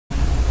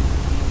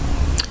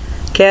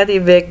Kathy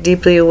Vick,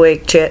 Deeply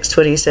Awake Chats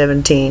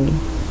 2017.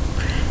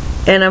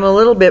 And I'm a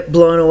little bit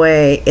blown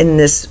away in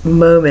this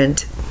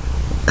moment.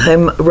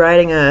 I'm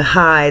riding a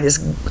high, this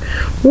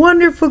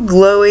wonderful,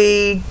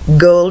 glowy,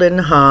 golden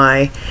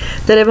high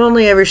that I've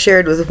only ever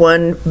shared with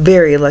one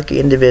very lucky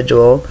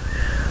individual.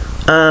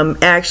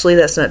 Actually,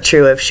 that's not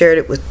true. I've shared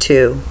it with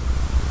two.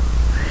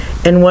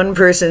 And one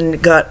person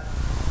got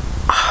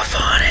off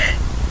on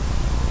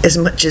it as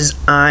much as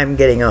I'm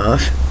getting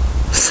off.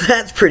 So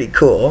that's pretty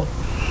cool.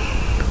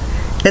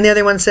 And the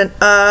other one said,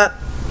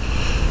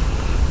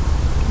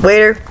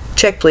 waiter,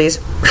 check please.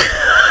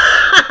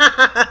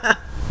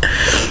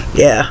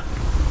 Yeah.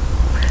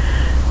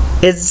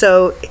 It's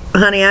so,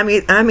 honey,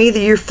 I'm either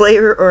your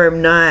flavor or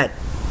I'm not.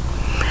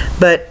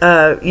 But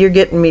you're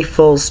getting me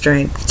full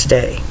strength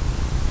today.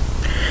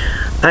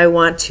 I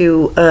want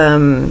to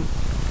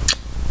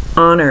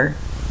honor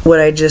what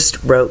I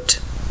just wrote,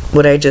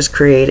 what I just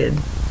created.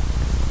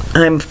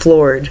 I'm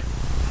floored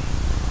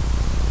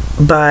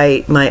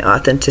by my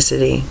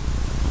authenticity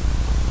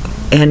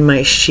and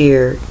my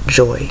sheer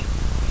joy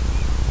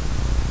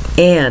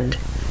and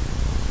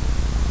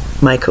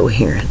my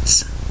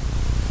coherence,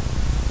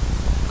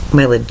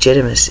 my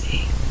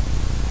legitimacy,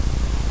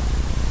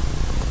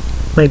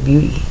 my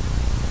beauty,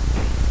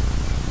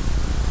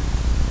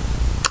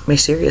 my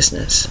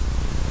seriousness,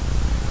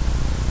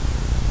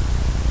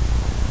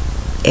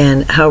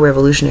 and how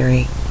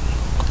revolutionary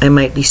I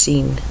might be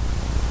seen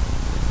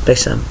by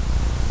some.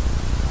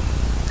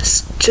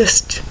 It's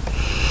just...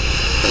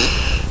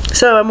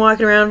 So I'm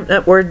walking around,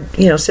 or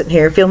sitting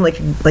here, feeling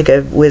like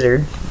a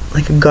wizard,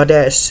 like a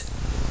goddess,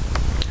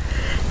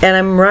 and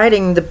I'm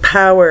riding the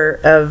power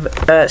of.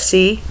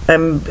 See,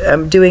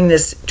 I'm doing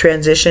this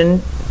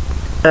transition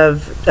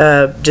of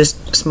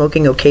just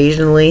smoking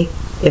occasionally,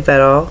 if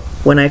at all,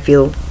 when I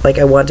feel like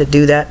I want to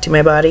do that to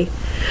my body,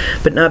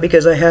 but not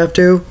because I have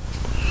to.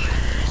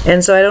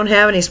 And so I don't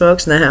have any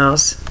smokes in the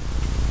house,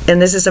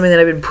 and this is something that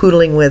I've been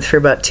poodling with for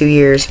about 2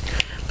 years.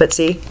 But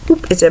see,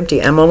 whoop, it's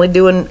empty. I'm only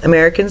doing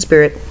American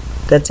Spirit.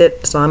 That's it.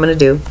 That's all I'm going to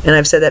do. And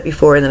I've said that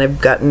before, and then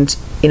I've gotten,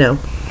 I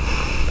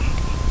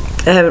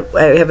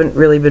haven't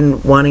really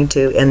been wanting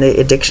to end the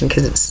addiction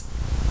because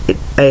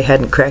I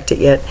hadn't cracked it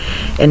yet.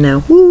 And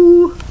now,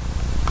 woo,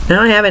 I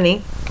don't have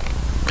any.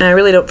 And I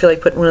really don't feel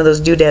like putting one of those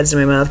doodads in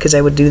my mouth because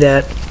I would do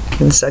that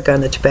and suck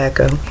on the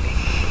tobacco.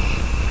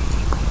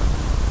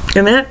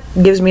 And that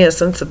gives me a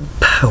sense of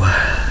power,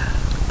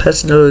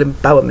 personal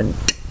empowerment,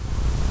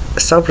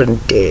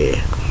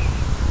 sovereignty.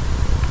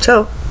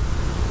 So,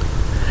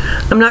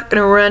 I'm not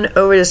going to run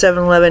over to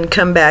 7-Eleven,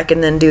 come back,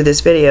 and then do this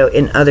video.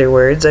 In other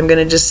words, I'm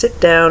going to just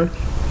sit down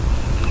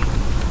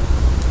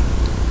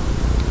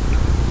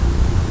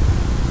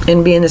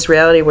and be in this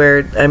reality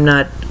where I'm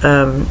not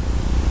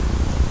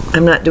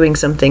doing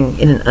something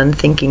in an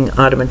unthinking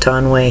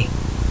automaton way.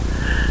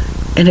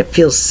 And it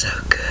feels so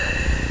good.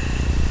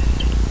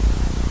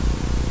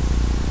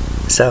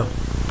 So,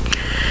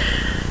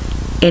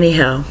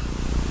 anyhow,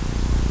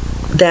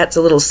 that's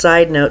a little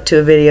side note to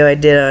a video I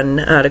did on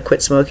how to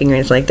quit smoking or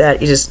anything like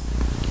that. You just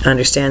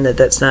understand that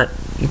that's not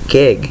your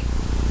gig.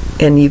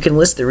 And you can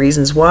list the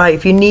reasons why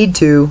if you need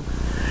to.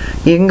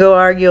 You can go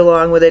argue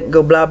along with it and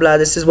go blah blah,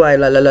 this is why,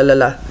 la la la la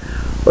la.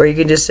 Or you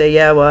can just say,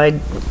 yeah, well,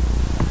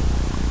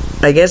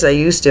 I guess I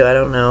used to, I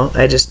don't know.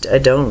 I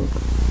don't.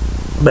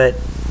 But,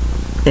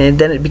 and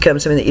then it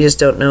becomes something that you just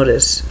don't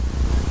notice.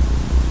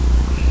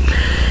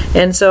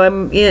 And so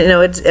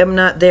I'm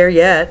not there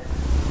yet.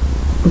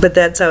 But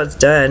that's how it's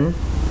done.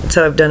 That's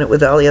how I've done it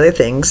with all the other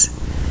things.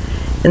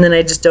 And then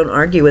I just don't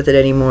argue with it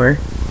anymore.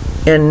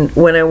 And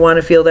when I want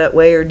to feel that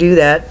way or do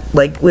that,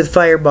 like with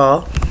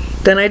Fireball,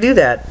 then I do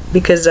that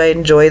because I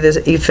enjoy this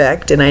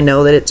effect and I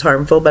know that it's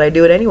harmful, but I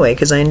do it anyway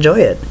because I enjoy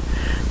it.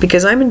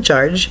 Because I'm in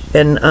charge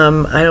and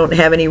I don't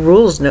have any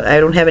rules. No, I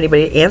don't have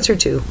anybody to answer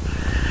to.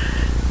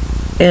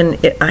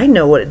 And I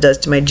know what it does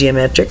to my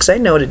geometrics. I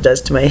know what it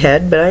does to my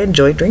head, but I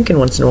enjoy drinking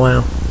once in a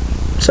while.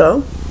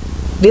 So,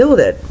 deal with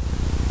it.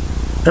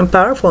 I'm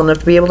powerful enough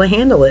to be able to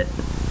handle it.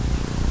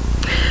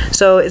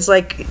 So it's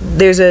like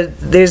there's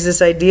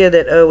this idea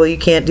that, oh well, you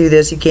can't do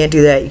this, you can't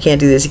do that, you can't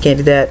do this, you can't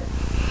do that.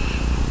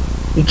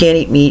 You can't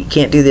eat meat, you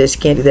can't do this,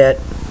 you can't do that.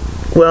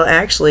 Well,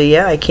 actually,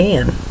 yeah, I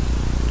can.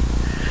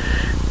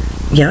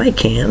 Yeah, I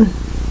can.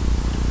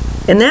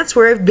 And that's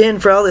where I've been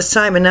for all this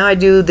time. And now I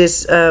do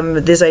this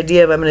this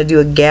idea of I'm going to do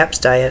a GAPS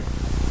diet.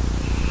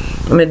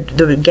 I'm going to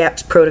do a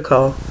GAPS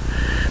protocol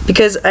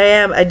because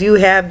I do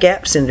have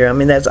GAP syndrome. I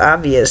mean, that's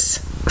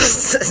obvious.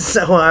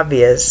 So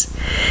obvious.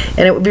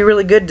 And it would be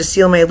really good to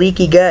seal my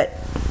leaky gut.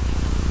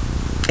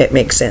 It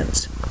makes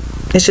sense.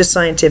 It's just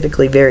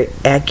scientifically very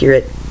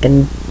accurate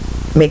and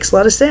makes a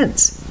lot of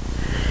sense.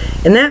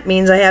 And that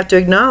means I have to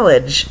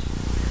acknowledge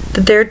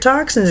that there are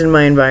toxins in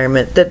my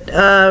environment that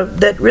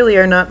that really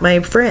are not my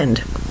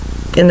friend,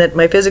 and that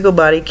my physical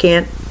body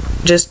can't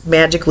just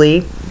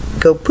magically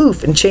go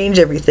poof and change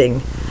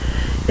everything.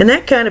 And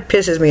that kind of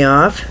pisses me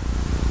off.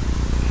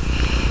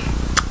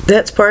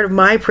 That's part of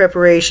my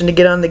preparation to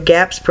get on the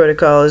GAPS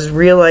protocol, is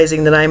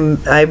realizing that I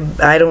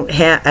don't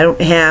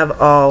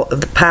have all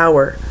of the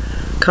power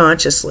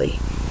consciously,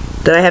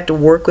 that I have to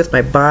work with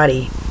my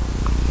body,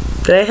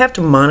 that I have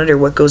to monitor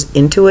what goes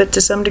into it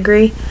to some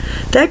degree,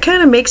 that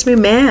kind of makes me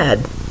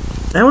mad.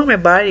 I want my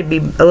body to be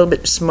a little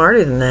bit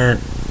smarter than that.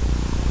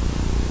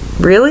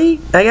 Really?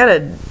 I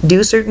gotta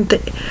do certain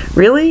things?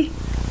 Really?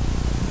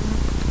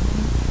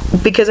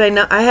 Because I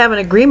know I have an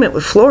agreement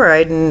with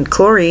fluoride and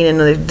chlorine and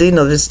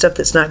the stuff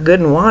that's not good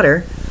in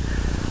water.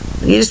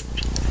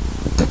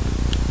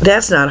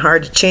 That's not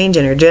hard to change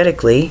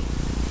energetically.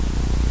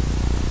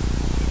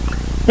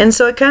 And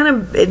so it kind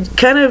of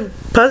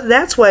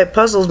that's why it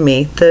puzzles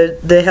me,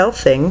 the health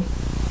thing.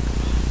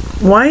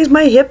 Why is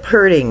my hip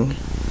hurting?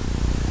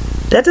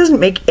 That doesn't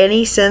make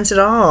any sense at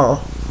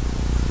all.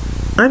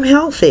 I'm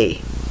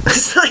healthy.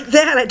 It's like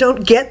that. I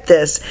don't get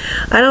this.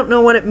 I don't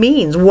know what it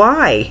means.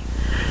 Why?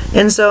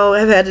 And so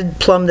I've had to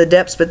plumb the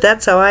depths, but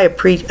that's how I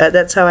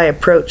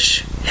approach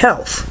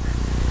health.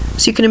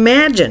 So you can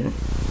imagine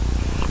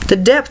the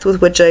depth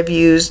with which I've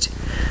used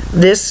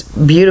this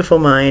beautiful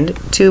mind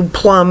to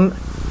plumb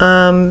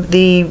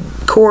the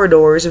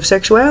corridors of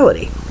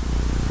sexuality.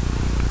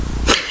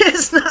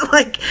 It's not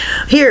like,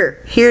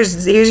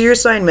 here's your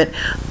assignment.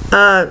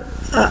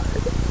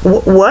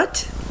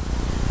 What?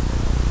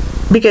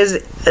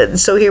 Because,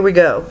 so here we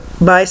go.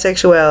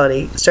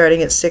 Bisexuality,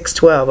 starting at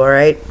 6:12,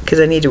 alright? Because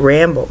I need to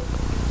ramble.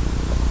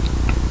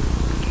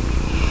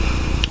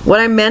 What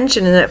I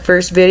mentioned in that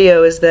first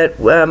video is that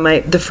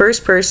the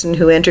first person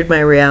who entered my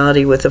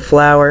reality with a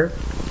flower,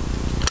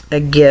 a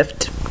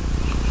gift,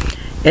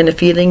 and a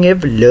feeling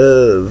of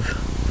love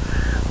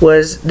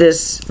was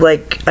this,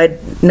 like,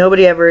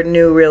 nobody ever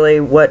knew really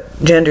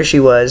what gender she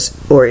was,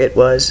 or it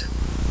was.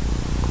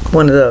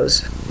 One of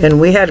those. And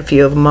we had a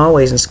few of them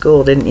always in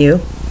school, didn't you?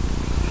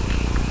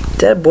 Is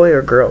that a boy or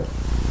a girl?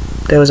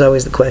 That was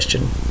always the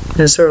question.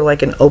 And it's sort of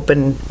like an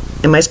open,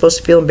 am I supposed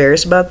to feel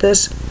embarrassed about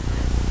this?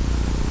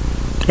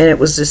 And it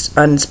was just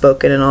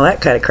unspoken and all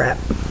that kind of crap.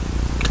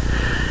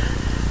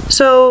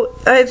 So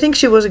I think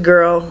she was a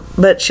girl,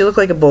 but she looked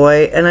like a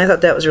boy, and I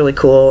thought that was really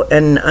cool.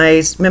 And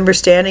I remember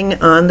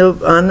standing on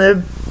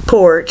the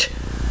porch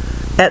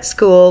at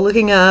school,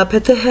 looking up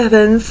at the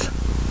heavens,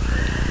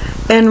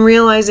 and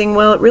realizing,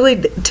 well, it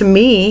really, to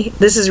me,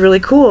 this is really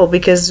cool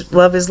because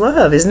love is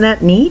love. Isn't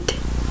that neat?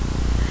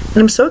 And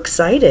I'm so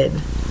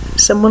excited.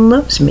 Someone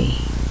loves me.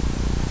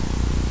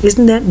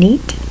 Isn't that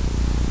neat?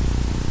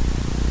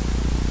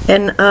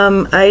 And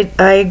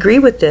I agree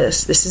with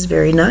this. This is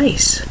very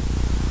nice.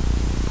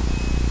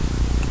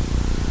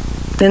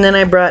 And then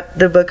I brought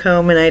the book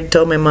home and I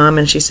told my mom,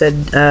 and she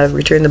said,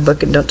 return the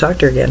book and don't talk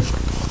to her again.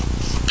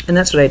 And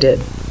that's what I did.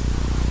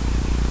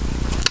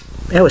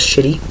 That was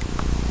shitty.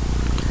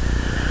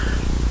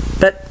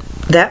 But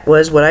that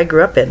was what I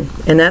grew up in.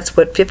 And that's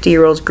what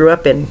 50-year-olds grew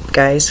up in,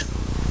 guys.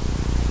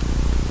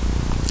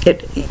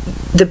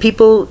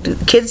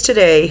 Kids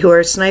today who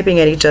are sniping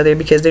at each other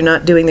because they're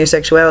not doing their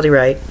sexuality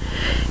right,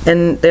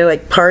 and they're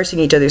like parsing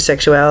each other's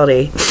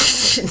sexuality.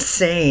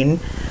 Insane.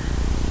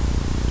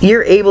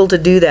 You're able to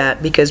do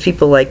that because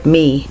people like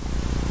me,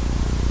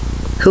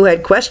 who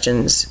had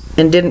questions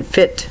and didn't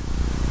fit,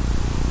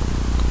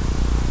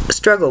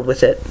 struggled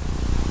with it,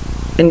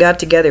 and got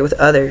together with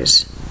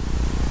others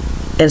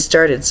and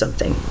started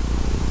something.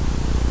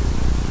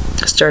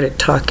 Started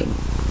talking.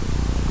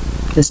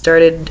 And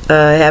started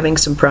having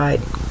some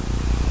pride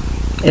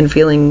and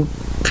feeling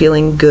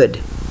good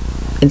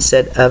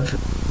instead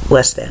of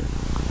less than.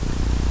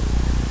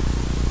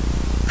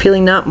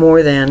 Feeling not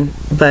more than,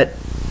 but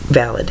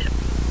valid.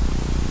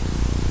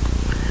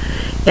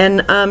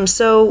 And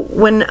so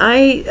when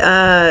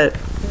I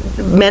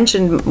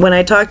when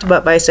I talked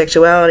about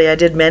bisexuality, I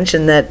did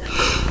mention that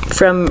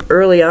from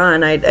early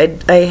on,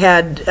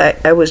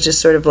 I was just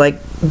sort of like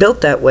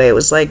built that way. It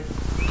was like,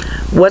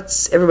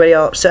 what's everybody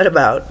all upset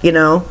about, you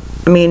know?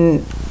 I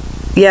mean,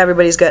 yeah,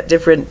 everybody's got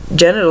different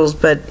genitals,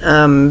 but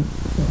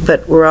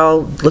we're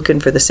all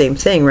looking for the same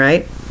thing,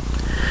 right?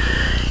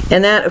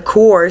 And that, of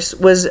course,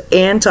 was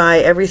anti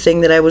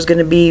everything that I was going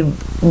to be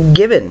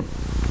given.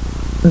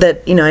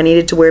 That, you know, I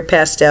needed to wear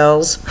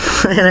pastels,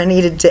 and I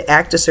needed to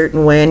act a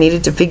certain way. I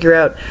needed to figure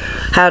out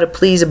how to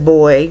please a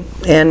boy,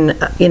 and,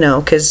 you know,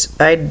 because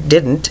I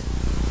didn't.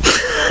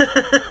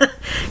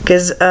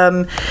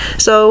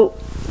 So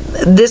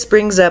this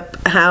brings up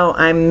how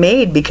I'm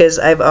made, because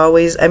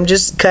I'm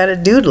just kind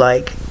of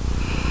dude-like.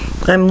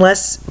 I'm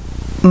less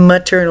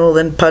maternal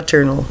than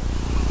paternal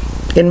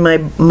in my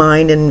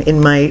mind and in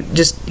my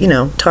just, you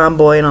know,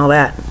 tomboy and all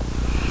that.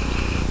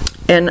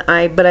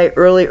 But I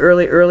early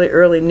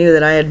knew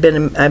that I had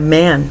been a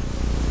man.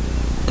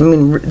 I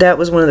mean, that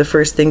was one of the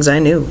first things I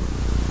knew.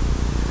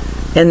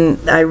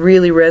 And I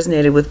really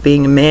resonated with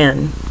being a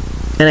man.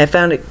 And I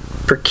found it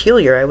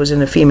peculiar. I was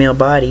in a female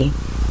body.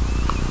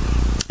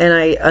 And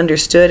I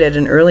understood at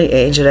an early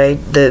age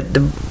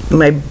that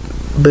my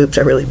boobs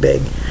are really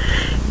big,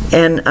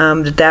 and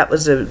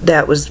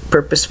that was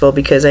purposeful,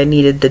 because I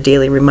needed the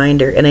daily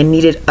reminder, and I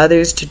needed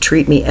others to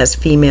treat me as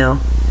female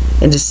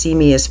and to see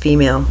me as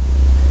female.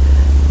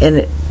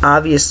 And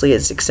obviously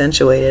it's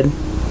accentuated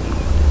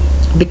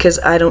because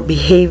I don't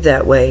behave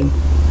that way.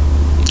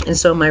 And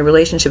so my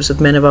relationships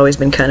with men have always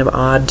been kind of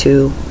odd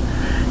too.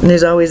 And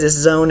there's always this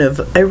zone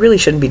of, I really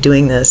shouldn't be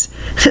doing this.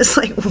 It's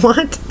like,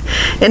 what?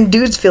 And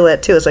dudes feel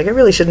that too. It's like, I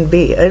really shouldn't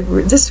be. And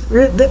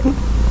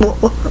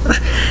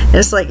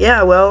it's like,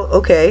 yeah, well,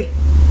 okay.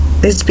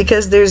 It's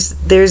because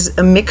there's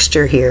a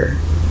mixture here.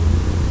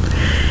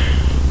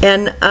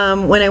 And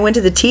when I went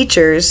to the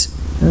teachers,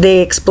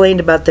 they explained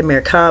about the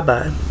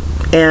Merkaba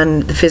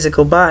and the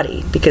physical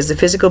body, because the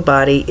physical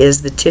body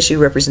is the tissue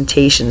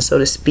representation, so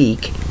to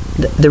speak,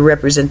 the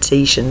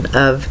representation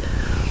of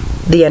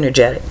the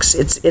energetics.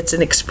 It's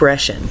an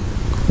expression,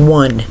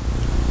 one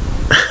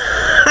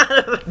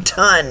out of a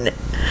ton,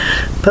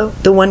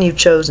 but the one you've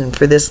chosen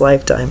for this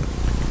lifetime.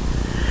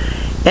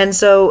 And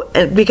so,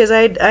 because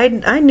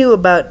I knew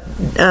about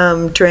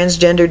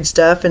transgendered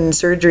stuff and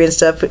surgery and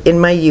stuff in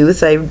my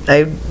youth.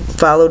 I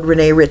followed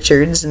Renee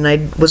Richards, and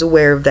I was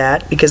aware of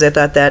that because I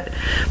thought that,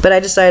 but I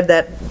decided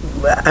that,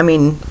 I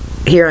mean,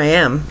 here I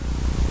am.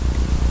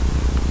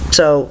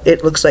 So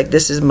it looks like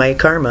this is my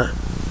karma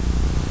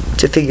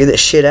to figure this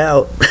shit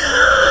out.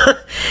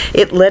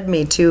 It led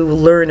me to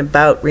learn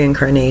about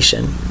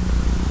reincarnation.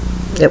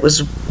 It was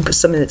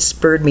something that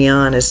spurred me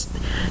on, is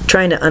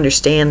trying to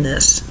understand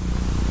this.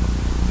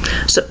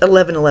 So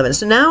 11/11.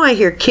 So now I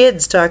hear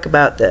kids talk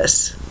about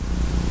this,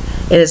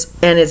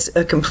 and it's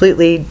a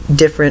completely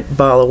different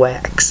ball of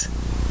wax.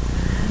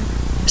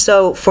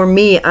 So for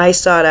me, I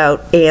sought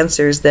out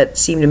answers that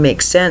seemed to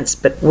make sense,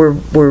 but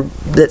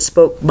that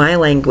spoke my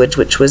language,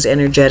 which was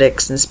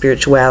energetics and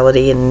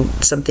spirituality and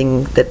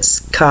something that's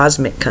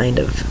cosmic kind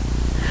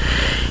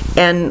of.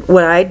 And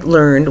what I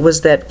learned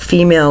was that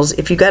females,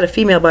 if you've got a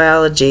female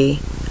biology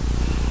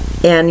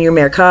and your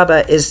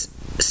Merkaba is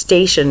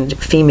stationed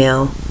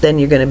female, then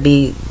you're going to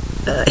be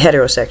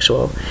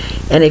heterosexual.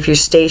 And if you're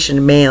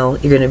stationed male,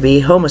 you're going to be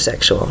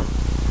homosexual.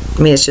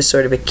 I mean, it's just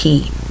sort of a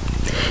key.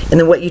 And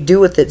then what you do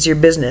with it's your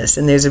business.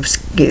 And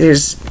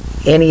there's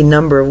any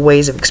number of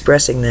ways of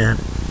expressing that.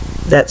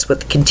 That's what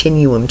the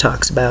continuum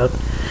talks about.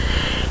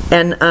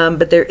 And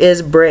but there is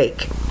a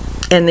break.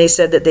 And they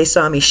said that they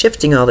saw me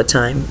shifting all the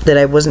time, that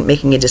I wasn't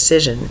making a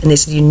decision. And they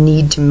said, you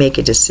need to make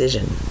a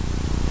decision.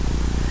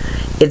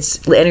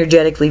 It's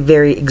energetically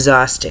very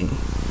exhausting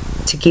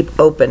to keep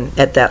open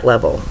at that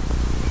level.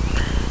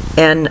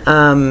 And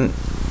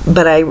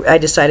but I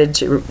decided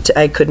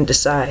I couldn't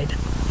decide.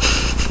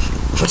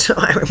 So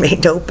I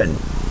remained open.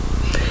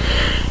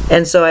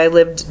 And so I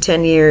lived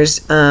 10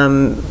 years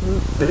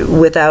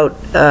without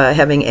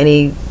having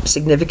any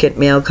significant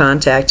male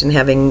contact, and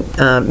having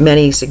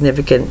many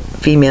significant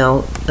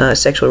female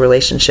sexual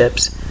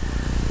relationships.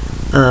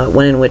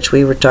 One in which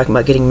we were talking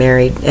about getting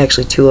married,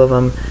 actually 2 of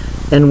them,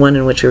 and one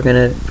in which we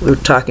were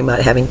talking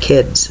about having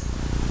kids.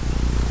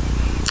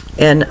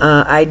 And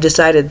I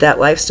decided that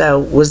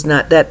lifestyle was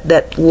not,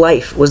 that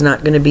life was not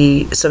going to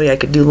be something I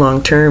could do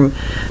long term,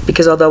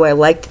 because although I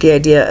liked the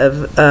idea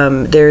of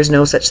there is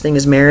no such thing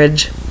as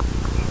marriage,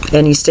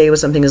 and you stay with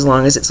something as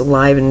long as it's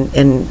alive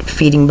and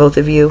feeding both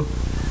of you,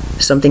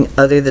 something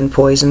other than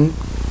poison,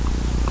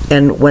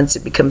 and once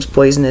it becomes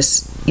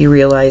poisonous, you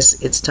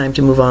realize it's time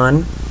to move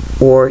on,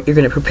 or you're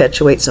going to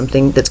perpetuate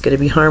something that's going to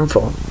be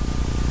harmful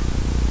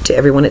to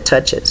everyone it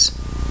touches.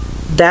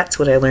 That's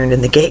what I learned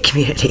in the gay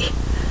community.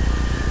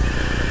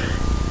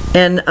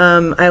 And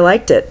I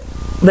liked it,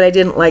 but I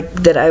didn't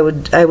like that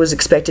I was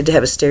expected to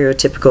have a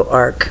stereotypical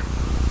arc.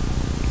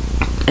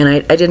 And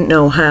I didn't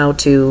know how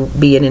to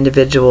be an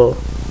individual,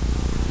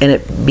 and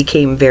it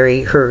became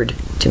very herd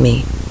to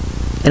me,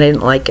 and I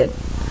didn't like it.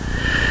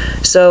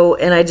 So,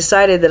 and I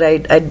decided that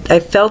I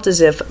felt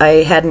as if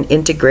I hadn't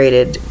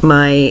integrated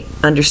my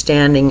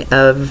understanding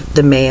of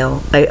the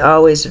male. I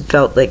always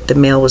felt like the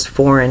male was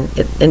foreign,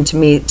 and to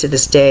me, to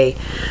this day,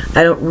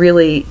 I don't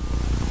really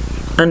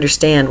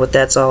understand what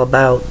that's all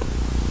about.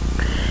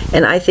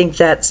 And I think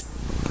that's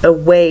a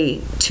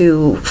way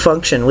to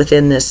function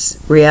within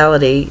this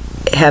reality,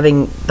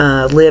 having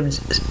lived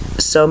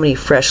so many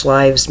fresh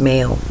lives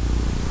male.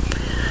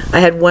 I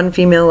had one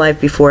female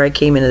life before I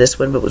came into this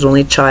one, but was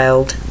only a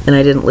child, and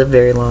I didn't live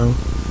very long.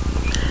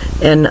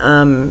 And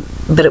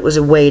but it was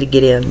a way to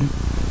get in,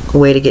 a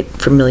way to get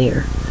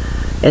familiar,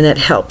 and that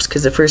helps,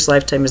 because the first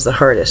lifetime is the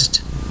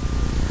hardest.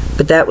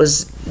 But that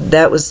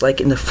was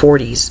like in the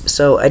 40s,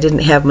 so I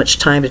didn't have much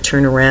time to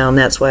turn around.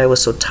 That's why I was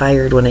so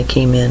tired when I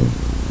came in,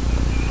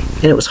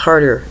 and it was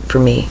harder for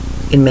me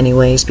in many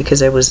ways,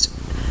 because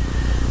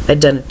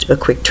I'd done a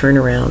quick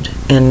turnaround,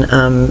 and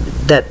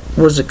that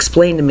was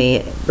explained to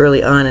me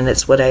early on, and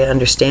it's what I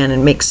understand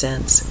and makes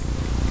sense.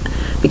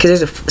 Because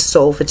there's a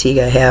soul fatigue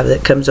I have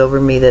that comes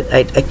over me that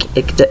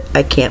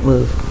I can't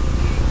move.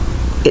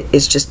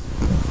 It's just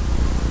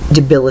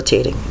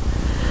debilitating.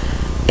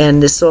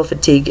 And this soul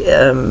fatigue,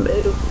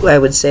 I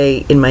would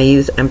say in my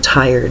youth, I'm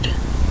tired,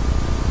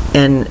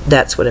 and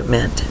that's what it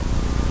meant.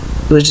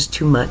 It was just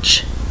too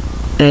much.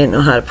 I didn't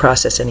know how to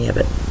process any of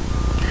it.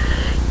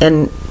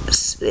 And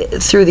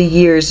through the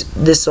years,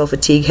 this soul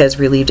fatigue has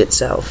relieved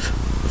itself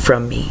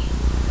from me.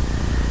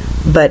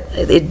 But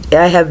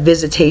I have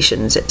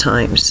visitations at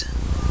times.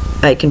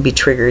 I can be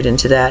triggered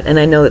into that, and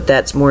I know that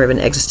that's more of an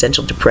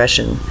existential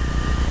depression.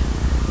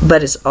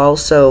 but it's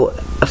also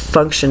a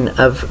function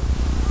of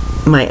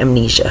my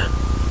amnesia.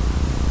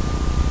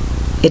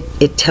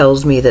 It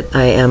tells me that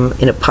I am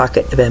in a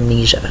pocket of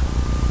amnesia.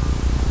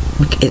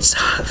 It's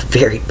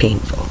very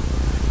painful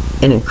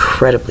and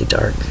incredibly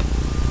dark.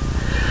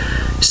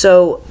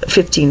 So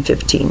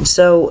 1515.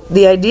 So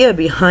the idea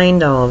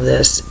behind all of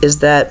this is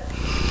that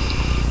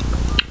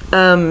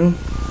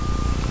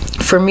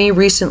for me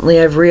recently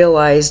I've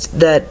realized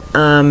that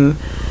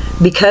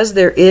because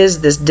there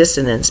is this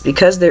dissonance,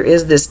 because there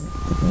is this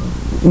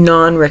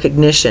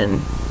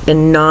non-recognition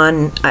and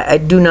I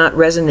do not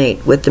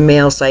resonate with the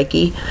male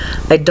psyche.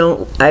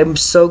 I'm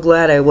so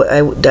glad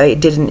I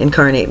didn't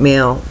incarnate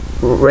male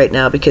right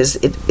now, because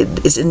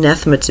it's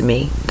anathema to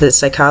me, the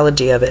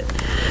psychology of it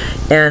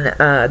and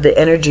the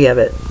energy of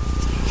it,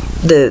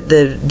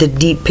 the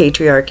deep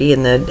patriarchy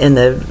and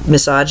the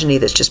misogyny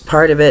that's just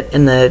part of it,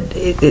 and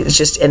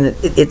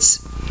it's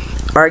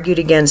argued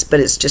against, but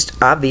it's just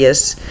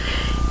obvious,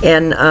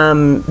 and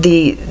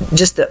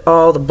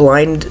all the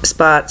blind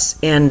spots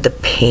and the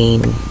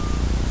pain,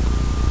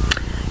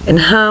 and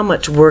how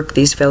much work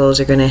these fellows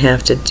are going to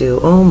have to do.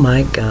 Oh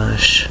my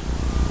gosh.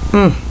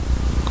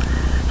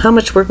 How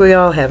much work we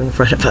all have in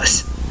front of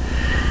us.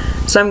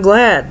 So I'm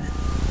glad.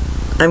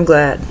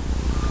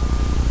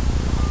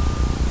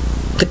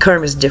 The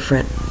karma is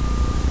different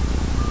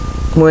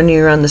when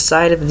you're on the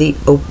side of the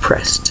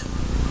oppressed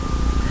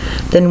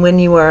than when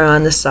you are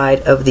on the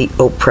side of the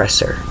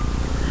oppressor.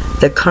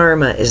 The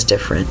karma is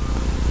different.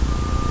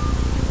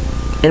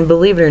 And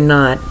believe it or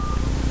not,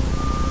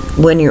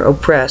 when you're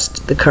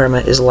oppressed, the karma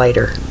is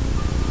lighter.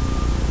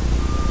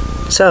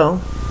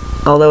 So,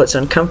 although it's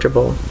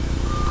uncomfortable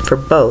for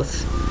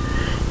both,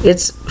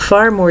 it's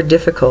far more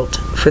difficult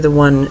for the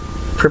one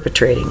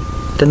perpetrating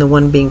than the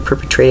one being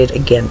perpetrated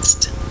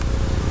against.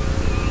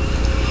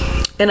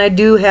 And I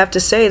do have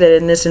to say that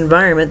in this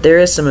environment there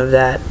is some of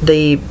that.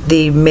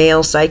 The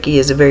male psyche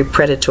is a very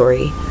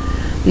predatory.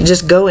 You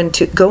just go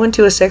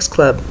into a sex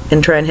club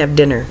and try and have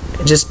dinner,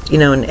 just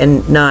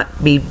and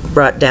not be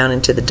brought down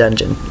into the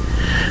dungeon.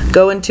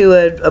 Go into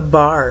a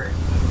bar.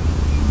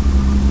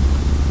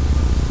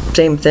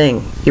 Same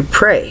thing. You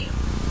pray.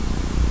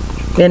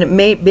 And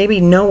maybe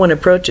no one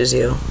approaches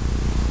you,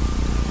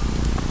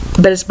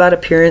 but it's about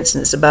appearance,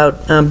 and it's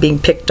about being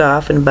picked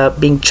off, and about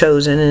being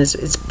chosen, and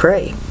it's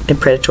prey, and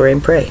predatory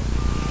and prey.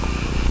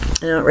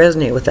 I don't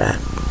resonate with that.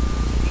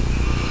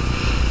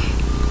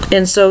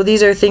 And so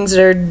these are things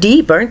that are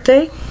deep, aren't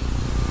they?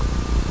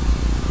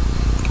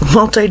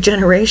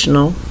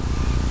 Multi-generational,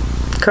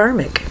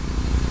 karmic,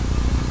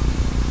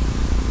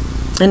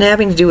 and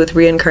having to do with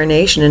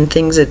reincarnation and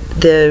things that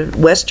the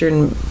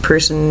Western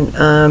person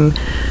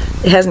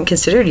hasn't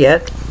considered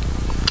yet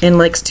and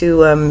likes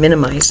to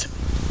minimize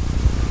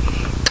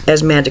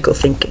as magical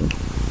thinking.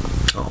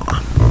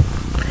 Aww.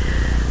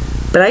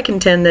 But I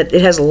contend that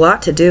it has a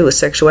lot to do with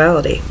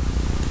sexuality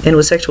and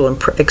with sexual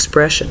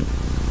expression.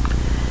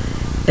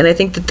 And I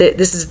think that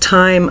this is a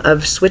time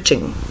of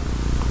switching.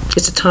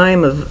 It's a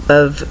time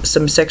of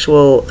some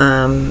sexual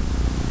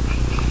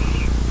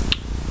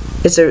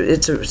it's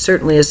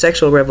certainly a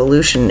sexual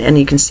revolution, and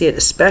you can see it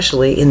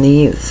especially in the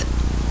youth.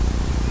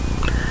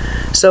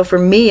 So for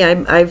me,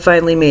 I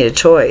finally made a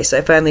choice.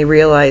 I finally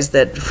realized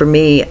that for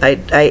me,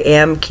 I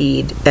am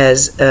keyed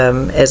as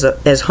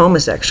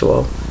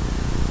homosexual.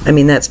 I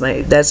mean, that's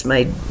my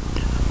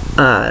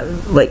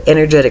like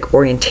energetic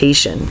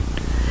orientation,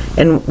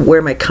 and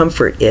where my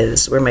comfort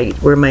is,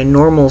 where my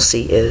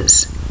normalcy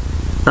is.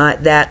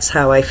 That's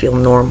how I feel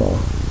normal.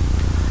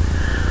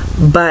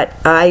 But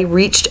I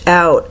reached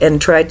out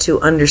and tried to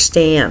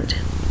understand.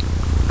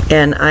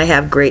 And I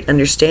have great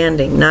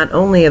understanding, not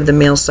only of the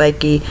male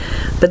psyche,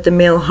 but the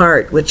male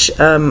heart, which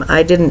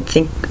I didn't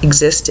think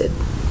existed.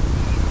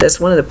 That's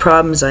one of the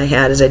problems I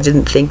had, is I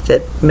didn't think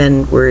that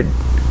men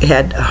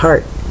had a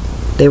heart.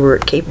 They were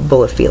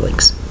capable of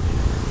feelings.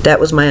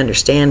 That was my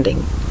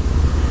understanding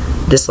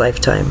this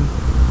lifetime.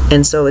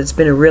 And so it's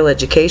been a real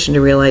education to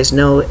realize,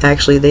 no,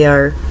 actually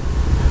they're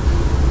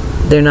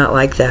not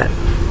like that.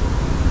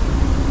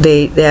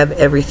 They have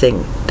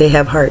everything. They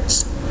have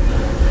hearts.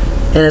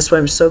 And that's why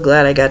I'm so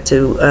glad I got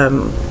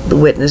to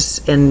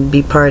witness and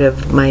be part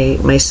of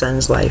my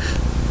son's life,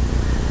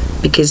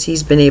 because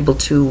he's been able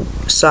to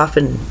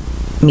soften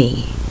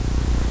me.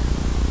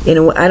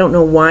 I don't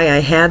know why I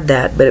had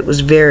that, but it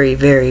was very,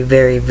 very,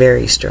 very,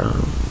 very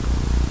strong.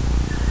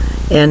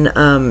 And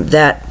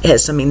that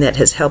has something that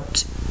has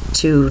helped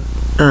to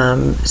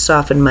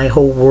soften my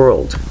whole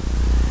world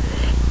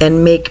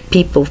and make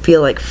people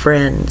feel like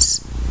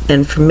friends,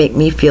 and make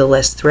me feel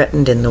less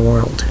threatened in the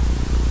world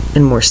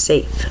and more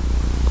safe.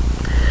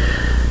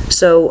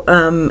 So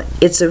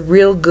it's a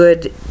real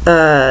good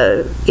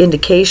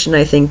indication,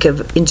 I think,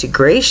 of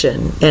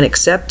integration and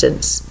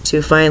acceptance,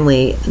 to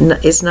finally,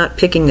 it's not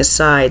picking a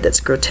side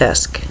that's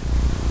grotesque.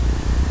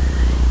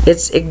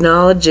 It's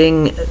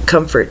acknowledging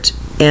comfort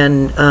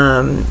and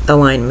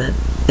alignment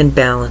and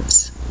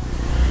balance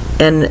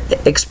and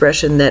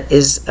expression that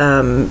is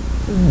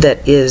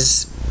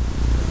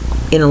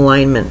in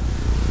alignment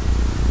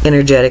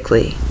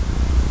energetically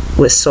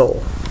with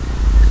soul.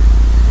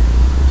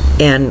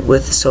 and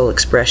with soul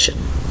expression.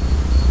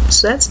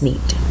 So that's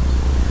neat.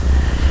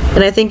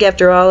 And I think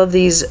after all of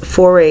these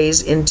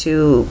forays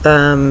into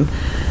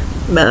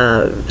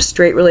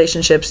straight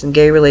relationships and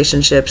gay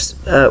relationships,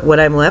 what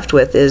I'm left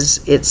with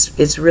is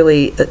it's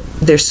really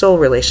they're soul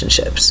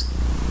relationships.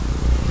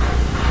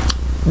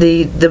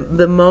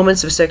 The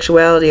moments of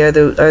sexuality are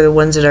the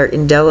ones that are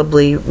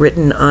indelibly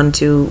written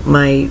onto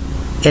my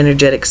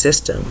energetic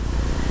system.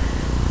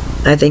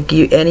 I think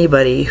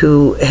anybody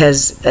who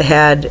has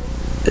had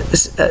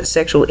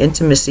sexual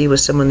intimacy with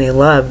someone they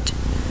loved,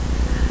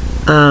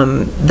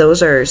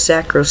 those are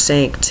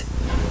sacrosanct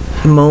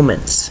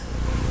moments,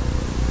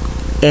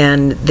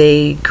 and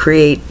they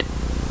create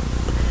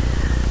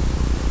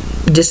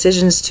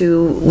decisions to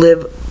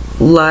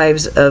live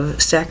lives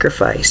of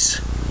sacrifice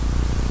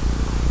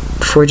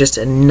for just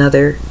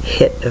another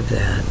hit of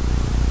that.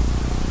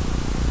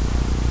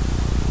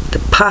 The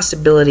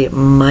possibility it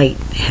might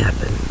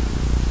happen.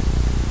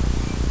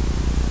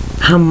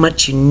 How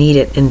much you need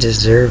it and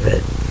deserve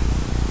it.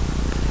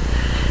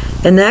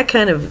 And that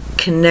kind of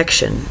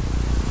connection,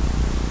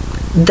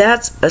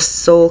 that's a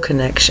soul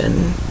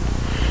connection.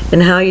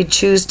 And how you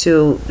choose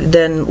to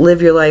then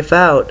live your life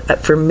out,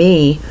 for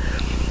me,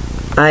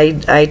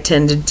 I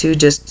tended to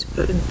just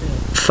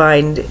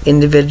find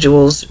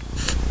individuals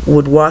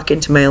would walk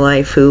into my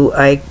life who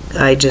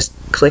I just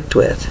clicked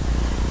with.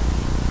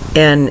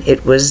 And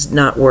it was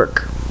not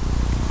work.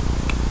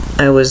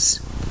 I was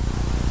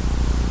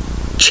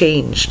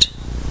changed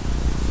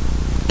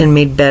and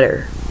made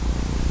better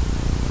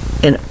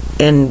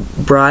and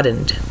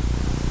broadened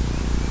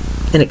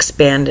and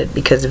expanded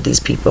because of these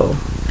people.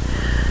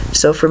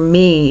 So for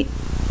me,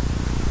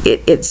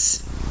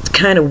 it's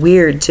kind of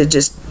weird to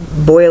just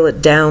boil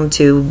it down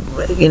to,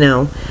 you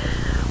know,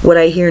 what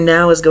I hear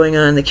now is going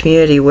on in the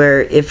community,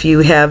 where if you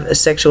have a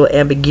sexual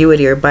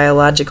ambiguity or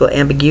biological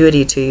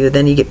ambiguity to you,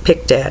 then you get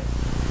picked at.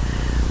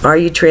 Are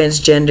you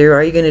transgender?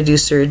 Are you going to do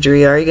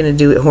surgery? Are you going to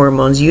do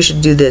hormones? You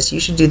should do this. You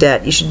should do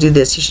that. You should do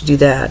this. You should do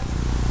that.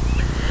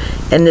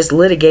 And this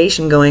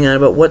litigation going on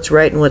about what's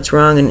right and what's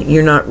wrong, and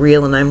you're not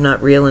real and I'm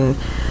not real, and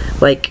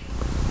like,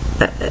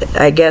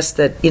 I guess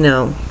that, you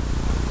know,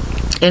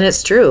 and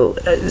it's true.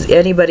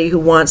 Anybody who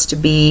wants to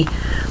be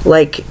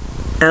like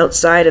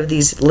outside of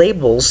these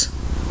labels,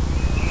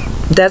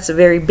 that's a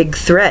very big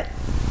threat.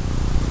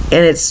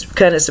 And it's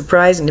kind of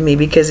surprising to me,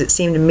 because it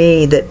seemed to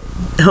me that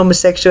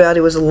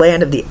homosexuality was a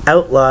land of the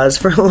outlaws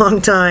for a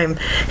long time.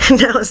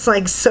 And now it's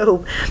like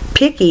so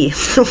picky.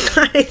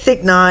 I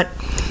think not.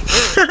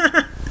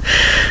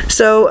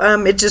 So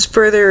it just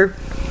further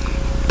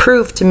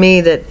proof to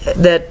me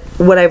that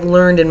what I've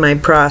learned in my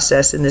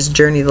process in this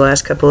journey the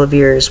last couple of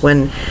years,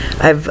 when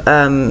I've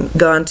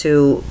gone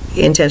to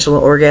intentional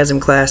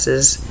orgasm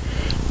classes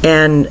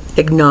and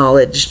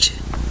acknowledged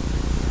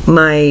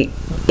my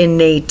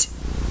innate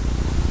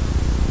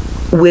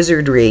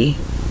wizardry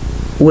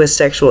with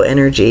sexual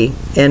energy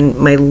and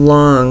my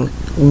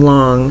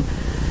long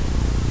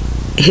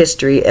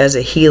history as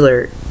a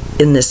healer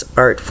in this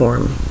art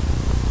form.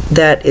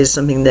 That is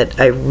something that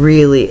I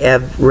really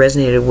have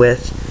resonated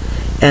with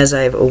as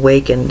I've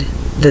awakened,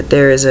 that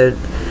there is a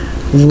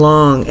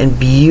long and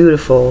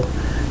beautiful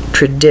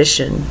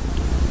tradition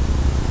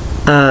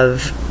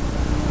of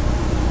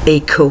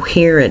a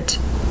coherent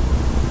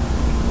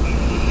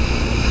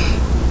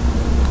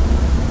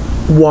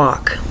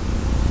walk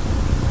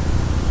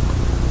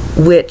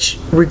which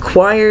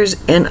requires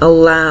and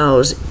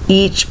allows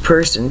each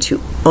person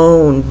to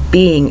own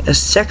being a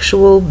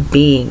sexual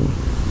being,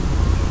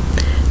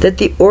 that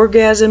the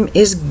orgasm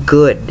is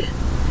good,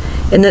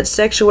 and that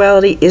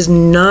sexuality is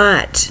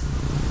not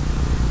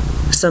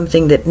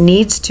something that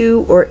needs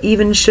to or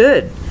even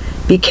should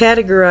be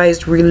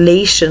categorized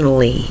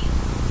relationally.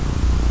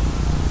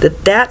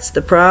 That's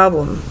the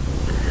problem.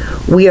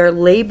 We are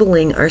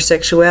labeling our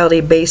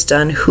sexuality based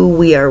on who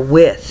we are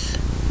with.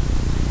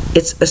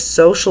 It's a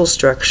social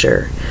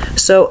structure.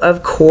 So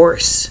of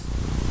course,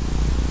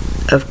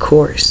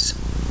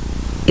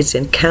 it's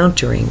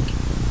encountering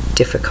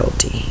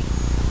difficulty.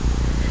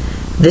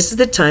 This is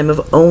the time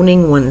of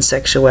owning one's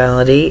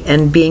sexuality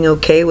and being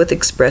okay with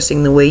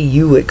expressing the way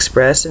you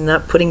express and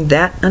not putting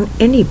that on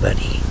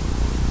anybody.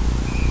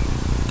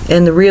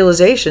 And the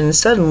realization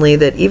suddenly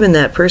that even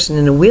that person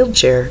in a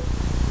wheelchair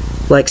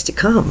likes to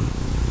come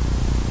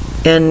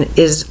and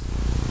is,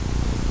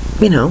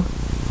 you know,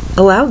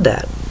 allowed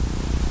that.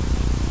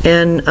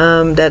 And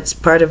that's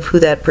part of who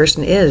that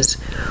person is,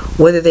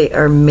 whether they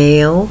are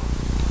male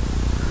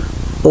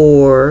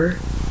or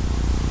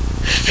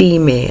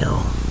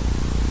female.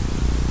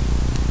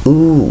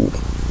 Ooh.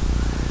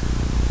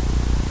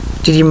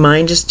 Did your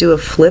mind just do a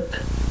flip?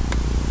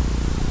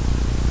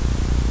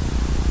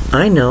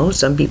 I know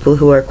some people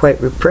who are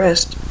quite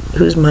repressed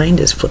whose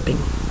mind is flipping.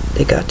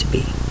 They got to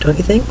be, don't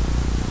you think?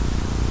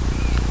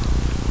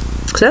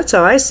 So that's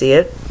how I see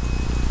it.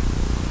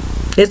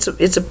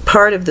 It's a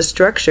part of the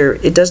structure.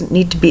 It doesn't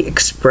need to be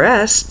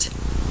expressed.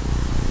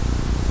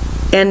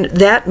 And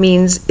that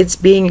means it's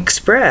being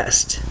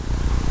expressed.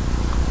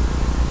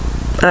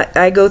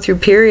 I go through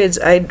periods,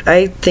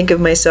 I think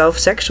of myself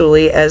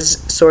sexually as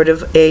sort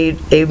of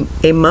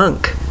a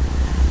monk.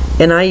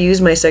 And I use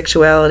my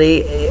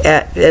sexuality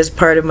as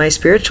part of my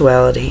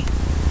spirituality.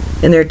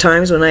 And there are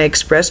times when I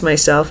express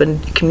myself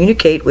and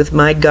communicate with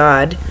my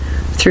God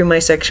through my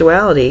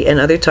sexuality, and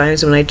other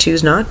times when I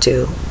choose not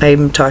to.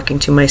 I'm talking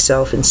to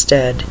myself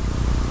instead.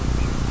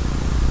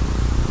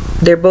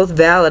 They're both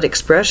valid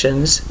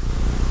expressions,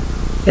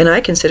 and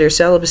I consider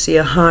celibacy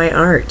a high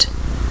art.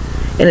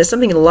 And it's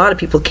something a lot of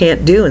people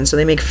can't do, and so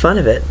they make fun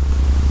of it.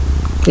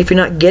 If you're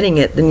not getting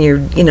it, then you're,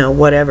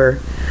 whatever.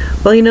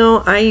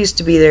 Well, I used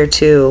to be there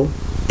too,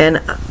 and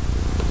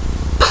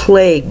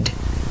plagued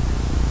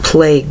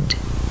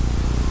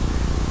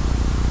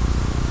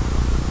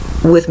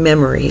with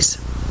memories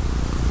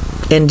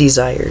and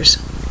desires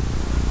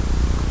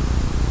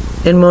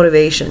and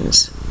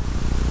motivations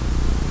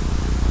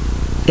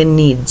and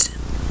needs.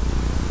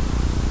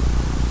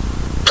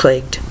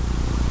 Plagued.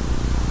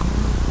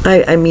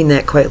 I mean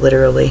that quite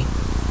literally.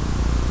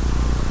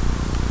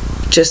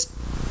 Just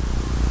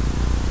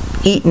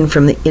eaten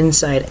from the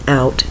inside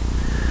out,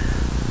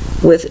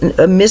 with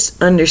a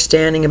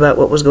misunderstanding about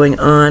what was going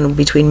on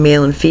between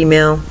male and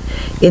female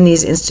in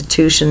these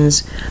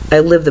institutions. I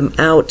lived them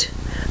out.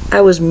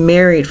 I was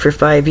married for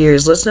 5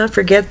 years. Let's not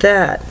forget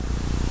that.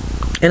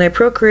 And I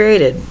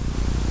procreated.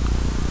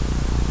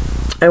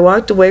 I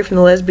walked away from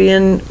the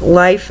lesbian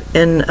life,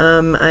 and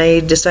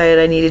I decided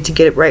I needed to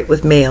get it right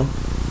with male.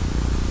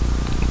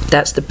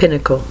 That's the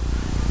pinnacle.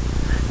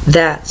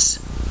 That's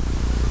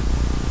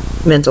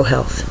mental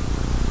health.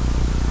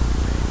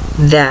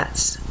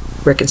 That's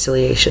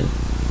reconciliation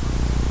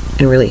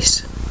and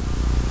release.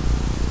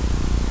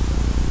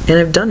 And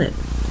I've done it.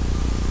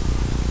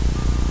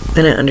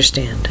 And I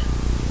understand.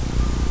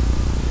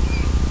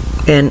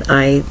 And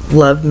I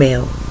love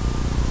male.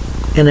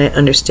 And I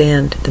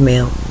understand the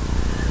male.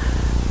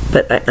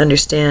 But I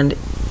understand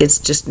it's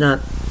just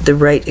not the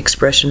right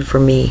expression for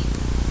me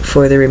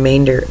for the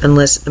remainder,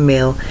 unless a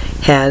male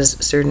has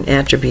certain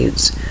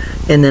attributes,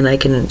 and then I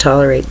can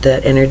tolerate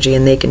that energy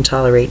and they can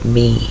tolerate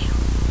me.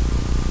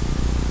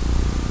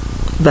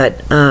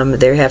 But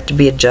there have to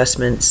be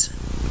adjustments,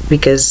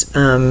 because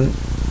I'm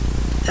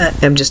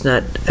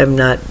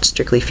not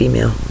strictly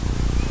female.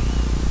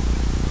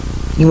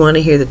 You want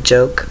to hear the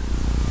joke?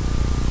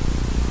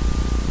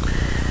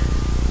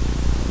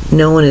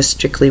 No one is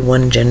strictly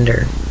one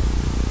gender.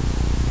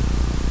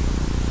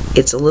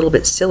 It's a little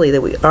bit silly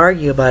that we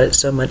argue about it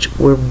so much.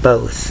 We're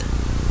both.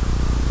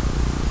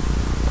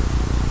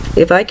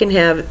 If I can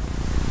have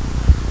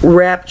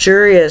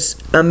rapturous,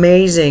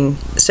 amazing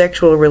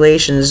sexual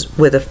relations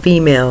with a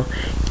female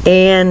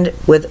and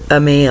with a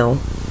male,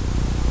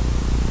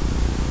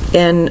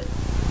 and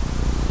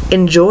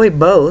enjoy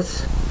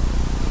both,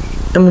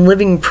 I'm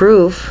living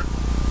proof.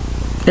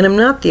 And I'm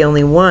not the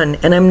only one,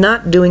 and I'm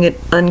not doing it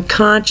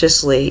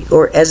unconsciously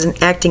or as an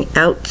acting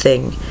out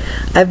thing.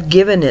 I've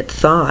given it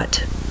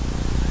thought.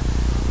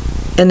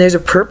 And there's a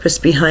purpose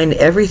behind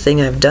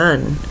everything I've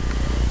done.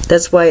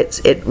 That's why it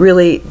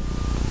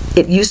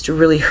used to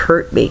really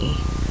hurt me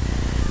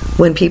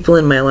when people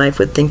in my life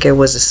would think I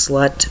was a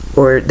slut,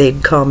 or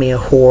they'd call me a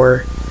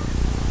whore.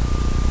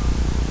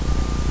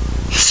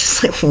 It's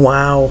just like,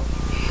 wow.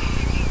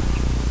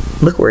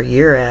 Look where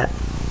you're at.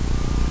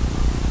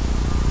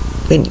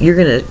 And you're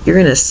gonna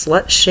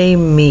slut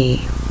shame me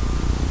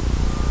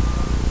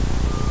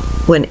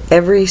when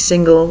every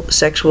single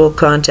sexual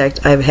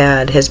contact I've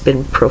had has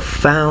been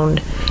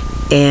profound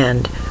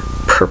and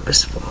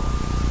purposeful.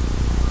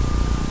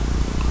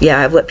 Yeah,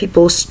 I've let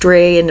people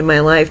stray into my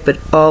life, but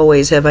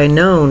always have I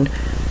known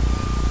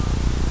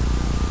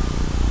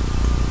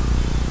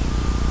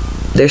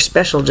they're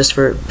special just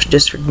for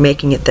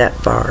making it that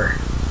far.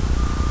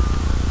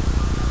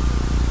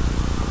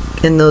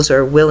 And those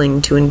are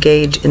willing to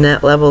engage in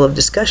that level of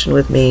discussion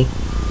with me,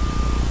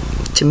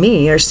 to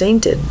me, are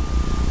sainted.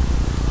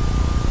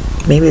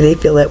 Maybe they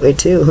feel that way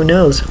too. Who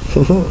knows?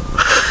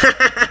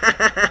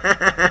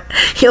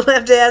 You'll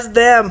have to ask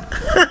them.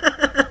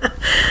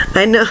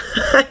 I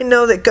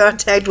know that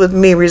contact with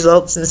me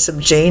results in some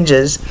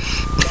changes.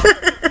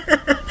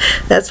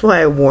 That's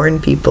why I warn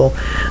people.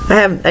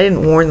 I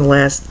didn't warn the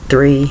last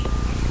 3.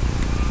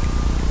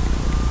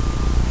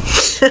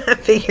 I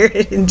figured,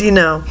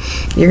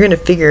 you're going to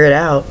figure it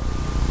out.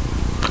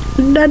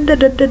 Da, da,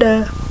 da, da,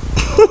 da.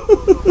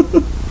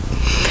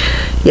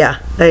 Yeah,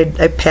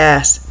 I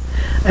pass.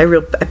 I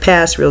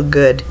pass real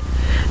good.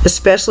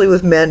 Especially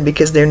with men,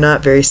 because they're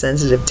not very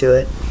sensitive to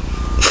it.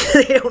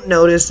 They don't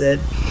notice it.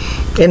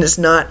 And it's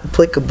not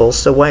applicable,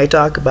 so why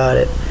talk about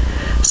it?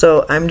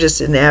 So I'm just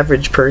an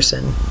average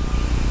person.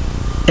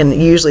 And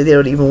usually they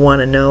don't even want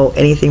to know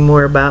anything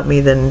more about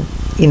me than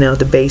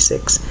the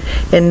basics.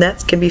 And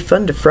that can be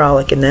fun to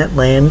frolic in that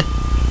land.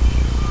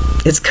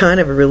 It's kind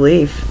of a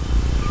relief.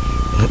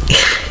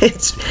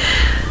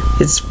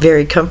 It's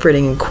very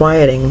comforting and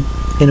quieting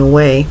in a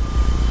way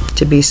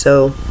to be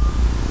so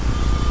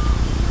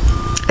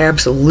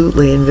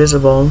absolutely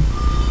invisible.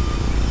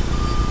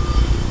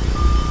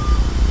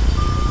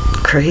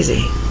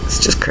 Crazy. It's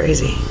just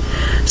crazy.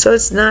 So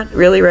it's not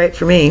really right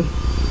for me.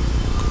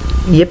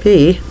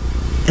 Yippee.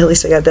 At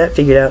least I got that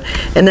figured out.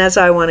 And that's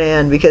how I want to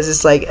end, because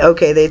it's like,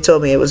 okay, they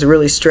told me it was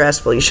really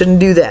stressful. You shouldn't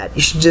do that.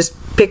 You should just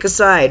pick a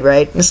side,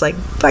 right? And it's like,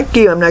 fuck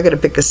you, I'm not going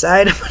to pick a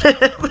side.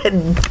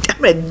 I'm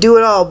gonna do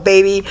it all,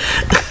 baby.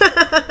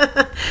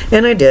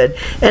 And I did.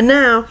 And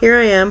now, here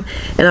I am.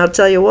 And I'll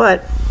tell you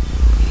what,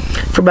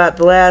 for about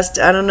the last,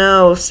 I don't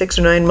know, 6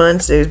 or 9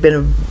 months, there's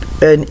been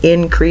an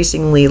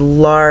increasingly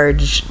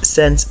large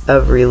sense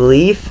of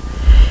relief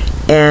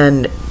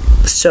and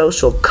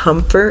social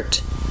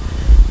comfort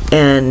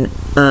and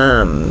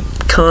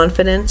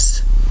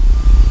confidence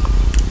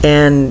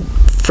and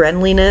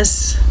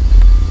friendliness,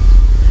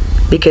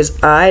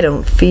 because I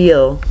don't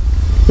feel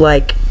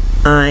like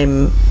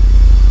I'm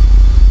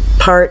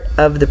part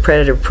of the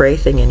predator-prey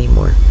thing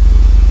anymore.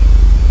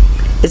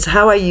 It's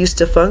how I used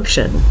to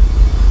function.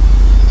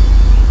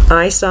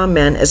 I saw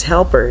men as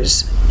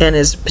helpers and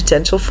as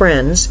potential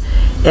friends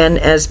and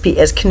as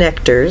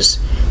connectors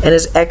and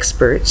as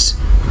experts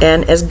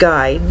and as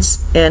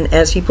guides and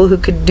as people who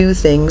could do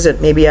things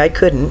that maybe I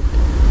couldn't,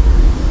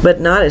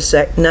 but not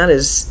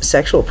as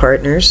sexual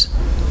partners.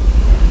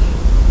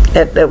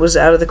 That was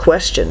out of the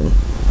question.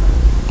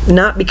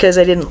 Not because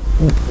I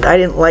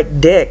didn't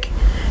like dick,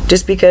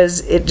 just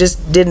because it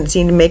just didn't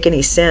seem to make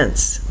any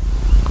sense.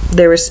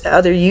 There was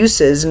other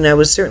uses, and I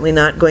was certainly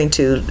not going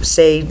to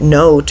say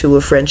no to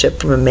a friendship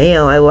from a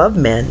male. I love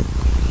men.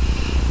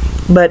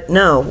 But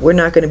no, we're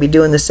not going to be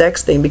doing the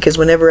sex thing, because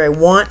whenever I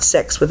want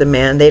sex with a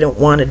man, they don't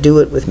want to do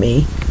it with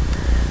me.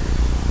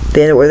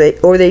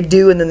 Or they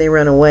do and then they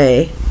run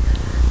away.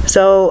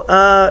 So,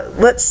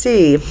 let's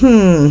see.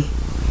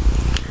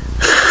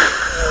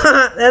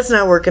 That's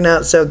not working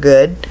out so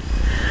good.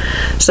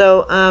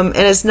 So, and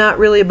it's not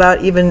really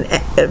about even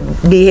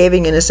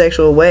behaving in a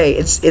sexual way.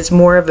 It's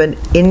more of an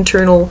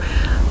internal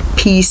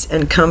peace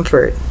and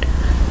comfort.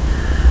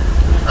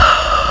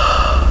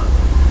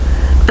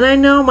 And I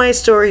know my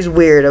story's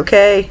weird,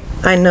 okay?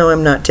 I know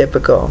I'm not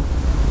typical.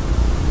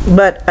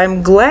 But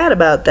I'm glad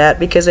about that,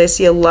 because I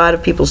see a lot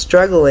of people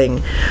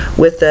struggling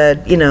with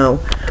the, you know,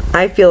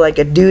 I feel like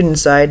a dude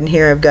inside and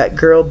here I've got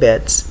girl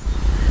bits.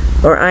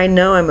 Or I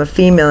know I'm a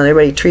female and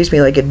everybody treats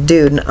me like a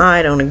dude, and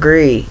I don't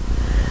agree.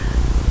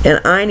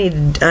 And I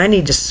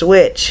need to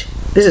switch.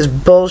 This is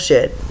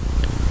bullshit.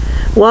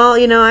 Well,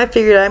 you know, I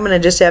figured I'm going to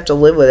just have to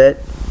live with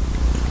it,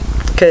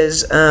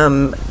 because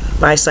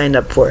I signed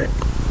up for it.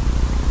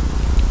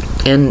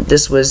 And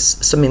this was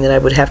something that I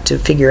would have to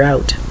figure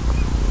out.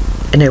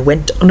 And I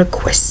went on a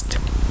quest.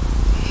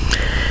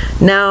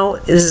 Now,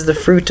 this is the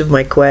fruit of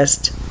my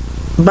quest.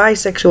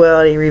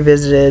 Bisexuality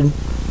revisited.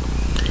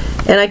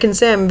 And I can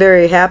say I'm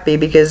very happy,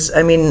 because,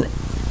 I mean,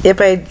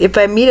 if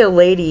I meet a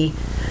lady,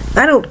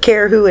 I don't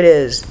care who it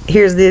is.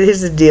 Here's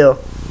the deal.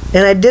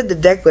 And I did the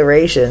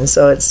declaration,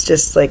 so it's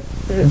just like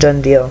a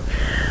done deal.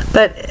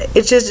 But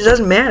it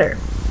doesn't matter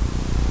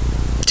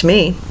to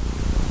me.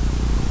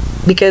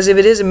 Because if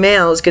it is a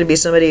male, it's going to be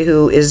somebody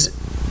who is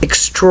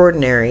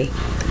extraordinary.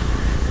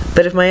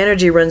 But if my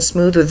energy runs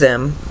smooth with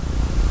them,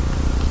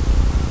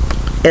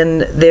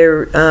 and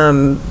they're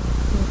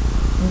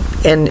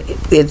and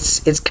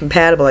it's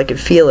compatible, I can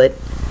feel it,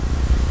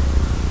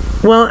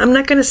 well, I'm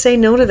not going to say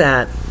no to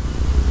that.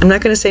 I'm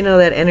not going to say no to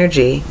that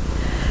energy.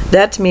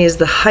 That to me is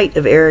the height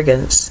of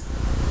arrogance.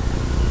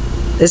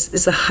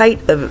 It's the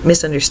height of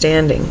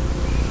misunderstanding.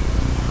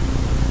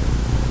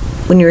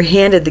 When you're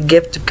handed the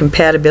gift of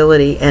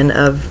compatibility and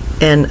of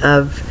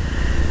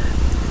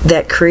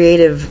that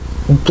creative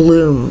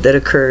bloom that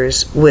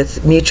occurs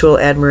with mutual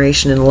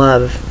admiration and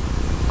love,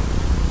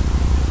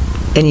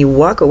 and you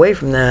walk away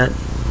from that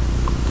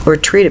or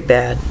treat it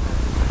bad,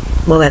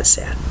 well, that's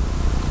sad.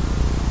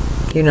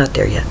 You're not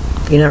there yet.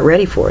 You're not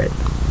ready for it.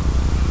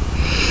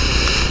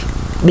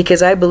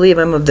 Because I believe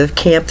I'm of the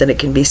camp that it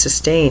can be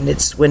sustained.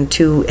 It's when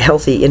two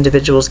healthy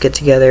individuals get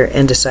together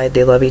and decide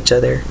they love each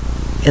other,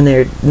 and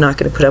they're not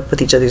going to put up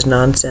with each other's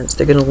nonsense.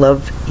 They're going to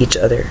love each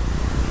other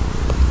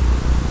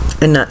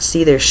and not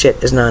see their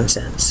shit as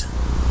nonsense,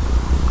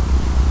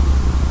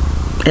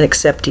 and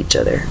accept each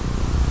other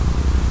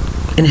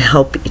and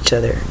help each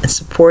other and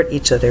support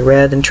each other,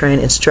 rather than try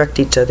and instruct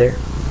each other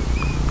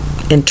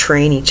and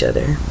train each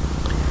other.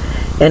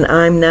 And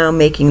I'm now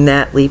making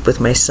that leap with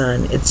my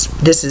son.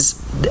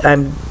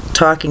 I'm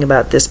talking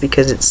about this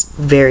because it's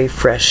very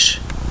fresh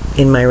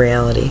in my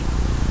reality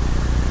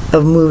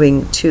of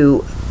moving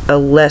to a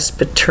less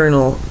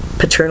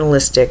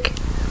paternalistic,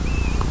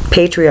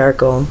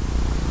 patriarchal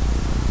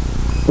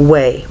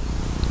way.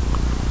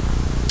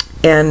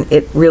 And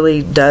it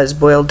really does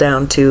boil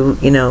down to,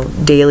 you know,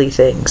 daily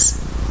things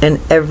and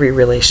every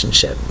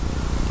relationship.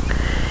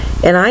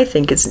 And I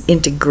think it's an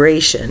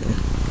integration.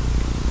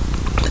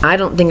 I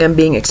don't think I'm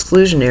being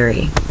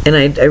exclusionary, and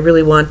I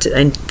really want to,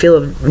 I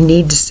feel a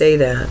need to say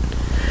that.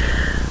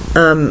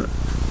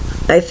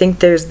 I think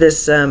there's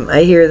this,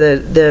 I hear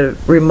the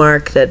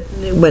remark that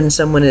when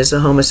someone is a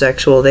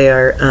homosexual, they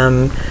are,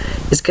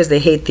 it's because they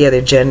hate the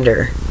other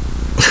gender.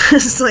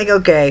 It's like,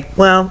 okay,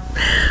 well,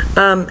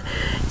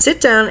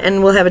 sit down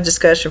and we'll have a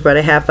discussion for about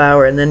a half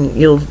hour, and then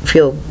you'll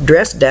feel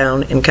dressed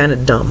down and kind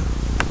of dumb.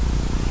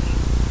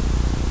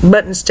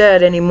 But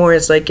instead, anymore,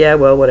 it's like, yeah,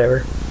 well,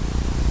 whatever.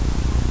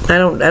 I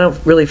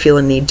don't really feel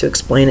a need to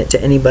explain it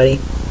to anybody.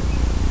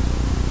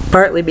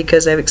 Partly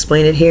because I've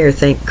explained it here,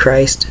 thank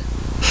Christ.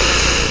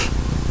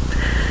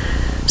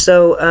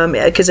 So,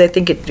 because I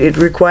think it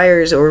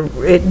requires, or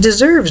it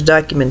deserves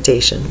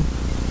documentation.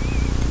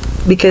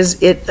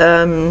 Because it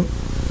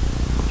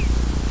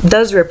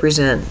does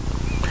represent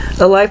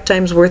a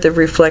lifetime's worth of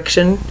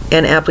reflection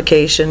and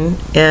application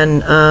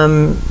and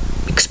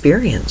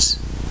experience.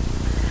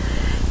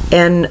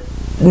 And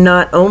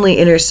not only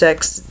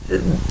intersects,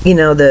 you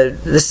know,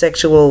 the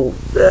sexual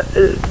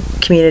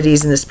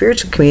communities and the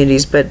spiritual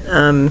communities, but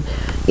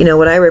you know,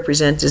 what I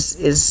represent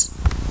is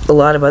a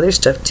lot of other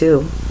stuff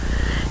too.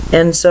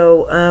 And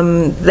so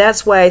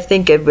that's why I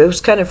think I was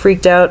kind of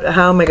freaked out.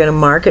 How am I going to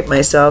market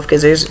myself?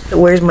 Because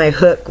where's my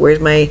hook? What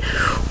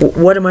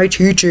am I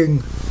teaching?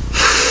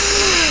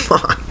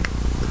 Fuck.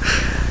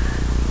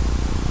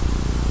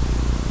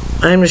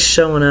 I'm just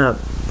showing up.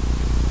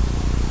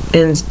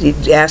 And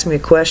ask me a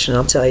question,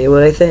 I'll tell you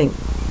what I think.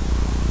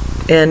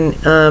 And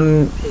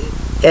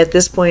at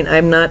this point,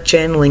 I'm not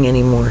channeling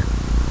anymore.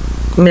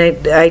 I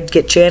mean, I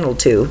get channeled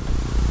to.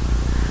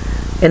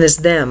 And it's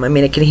them. I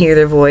mean, I can hear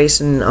their voice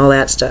and all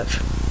that stuff.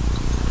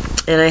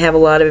 And I have a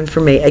lot of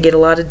information. I get a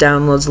lot of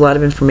downloads, a lot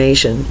of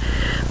information.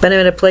 But I'm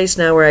at a place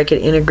now where I can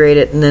integrate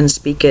it and then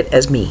speak it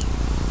as me.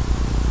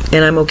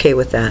 And I'm okay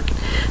with that.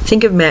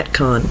 Think of Matt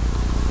Kahn.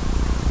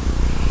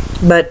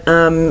 But,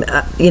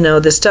 you know,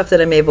 the stuff that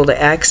I'm able to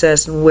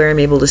access and where I'm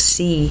able to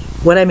see,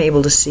 what I'm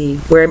able to see,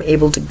 where I'm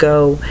able to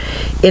go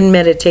in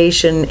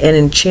meditation and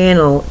in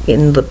channel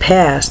in the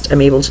past,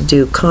 I'm able to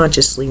do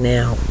consciously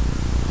now.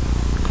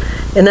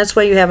 And that's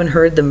why you haven't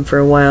heard them for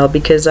a while,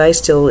 because I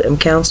still am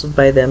counseled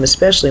by them,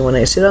 especially when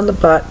I sit on the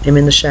pot, I'm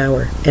in the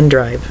shower, and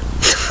drive.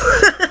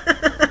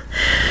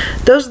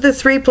 Those are the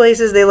three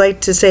places they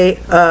like to say,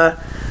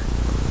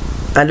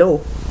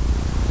 hello,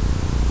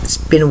 it's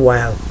been a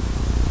while.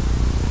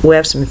 We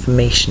have some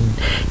information.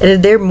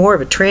 And they're more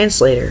of a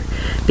translator,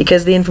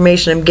 because the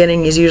information I'm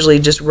getting is usually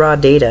just raw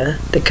data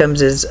that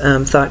comes as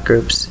thought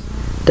groups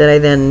that I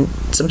then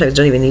sometimes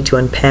don't even need to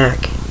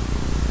unpack,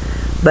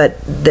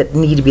 but that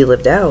need to be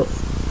lived out.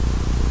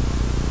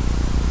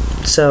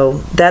 So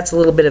that's a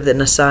little bit of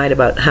an aside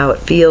about how it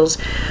feels.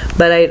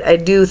 But I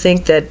do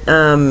think that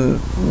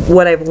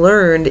what I've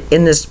learned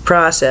in this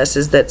process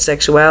is that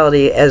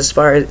sexuality, as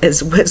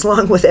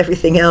along with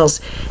everything else,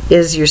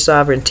 is your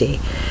sovereignty.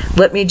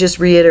 Let me just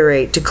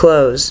reiterate to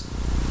close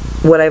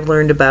what I've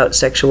learned about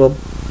sexual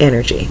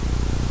energy.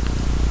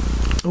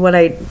 What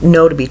I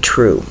know to be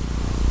true.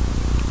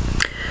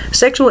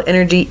 Sexual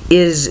energy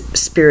is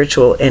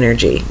spiritual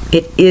energy.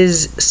 It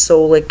is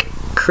soulic,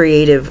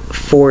 creative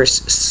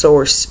force,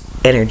 source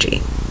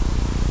energy.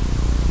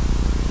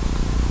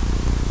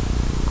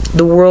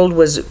 The world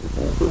was,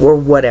 or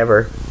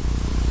whatever.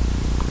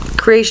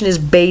 Creation is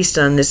based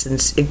on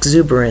this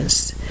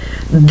exuberance,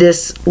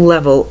 this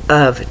level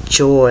of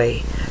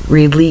joy,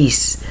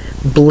 release,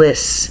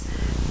 bliss,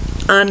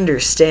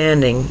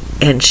 understanding,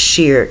 and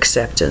sheer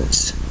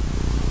acceptance.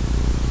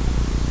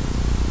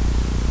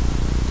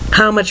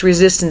 How much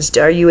resistance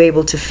are you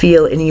able to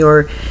feel in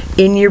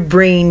your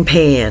brain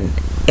pan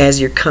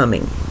as you're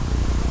coming?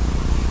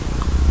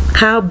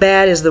 How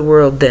bad is the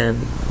world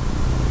then?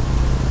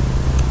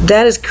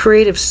 That is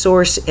creative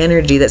source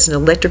energy. That's an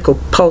electrical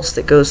pulse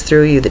that goes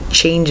through you that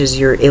changes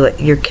your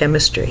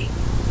chemistry.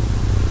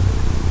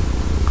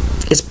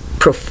 It's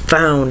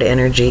profound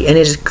energy, and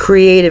it is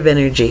creative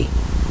energy.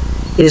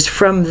 It is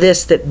from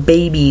this that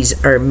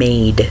babies are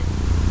made.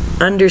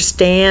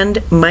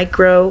 Understand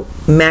micro,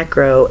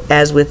 macro,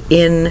 as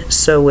within,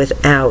 so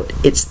without.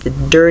 It's the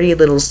dirty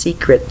little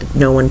secret that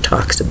no one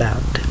talks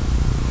about.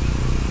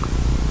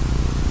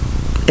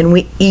 And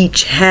we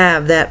each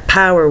have that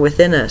power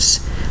within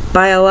us,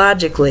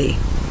 biologically.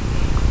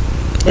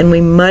 And we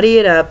muddy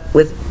it up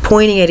with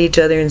pointing at each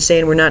other and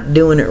saying we're not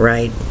doing it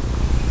right.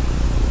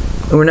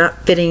 And we're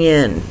not fitting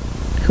in.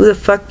 Who the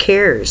fuck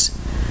cares?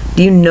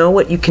 Do you know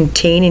what you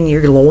contain in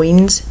your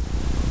loins?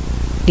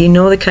 Do you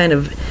know the kind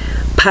of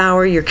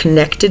power you're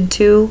connected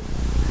to?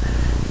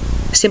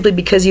 Simply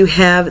because you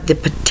have the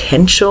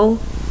potential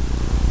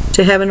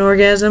to have an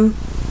orgasm?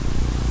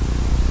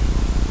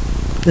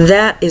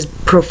 That is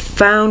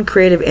profound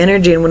creative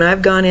energy, and when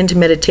I've gone into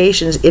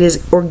meditations, it is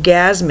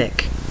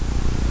orgasmic.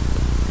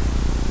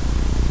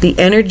 The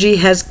energy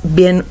has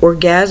been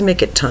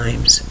orgasmic at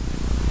times.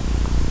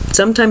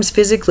 Sometimes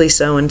physically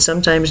so, and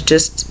sometimes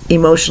just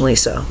emotionally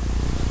so.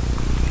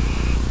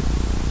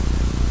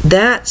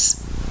 That's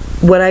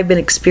what I've been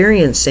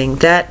experiencing,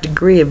 that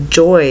degree of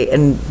joy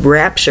and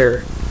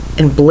rapture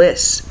and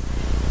bliss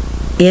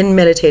in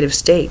meditative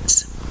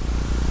states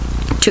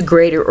to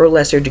greater or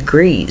lesser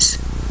degrees.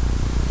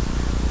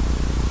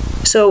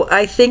 So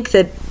I think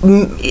that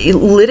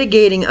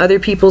litigating other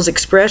people's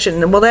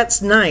expression, well,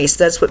 that's nice.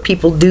 That's what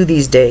people do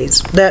these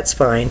days. That's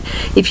fine.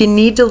 If you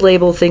need to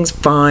label things,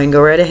 fine,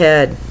 go right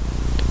ahead.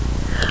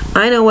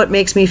 I know what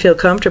makes me feel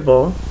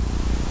comfortable,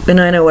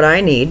 and I know what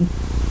I need.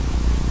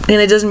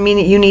 And it doesn't mean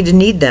that you need to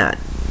need that.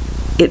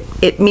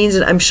 It means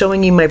that I'm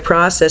showing you my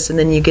process, and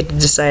then you get to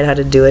decide how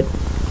to do it.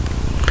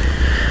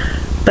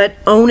 But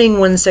owning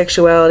one's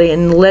sexuality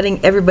and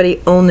letting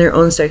everybody own their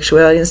own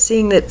sexuality, and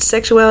seeing that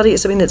sexuality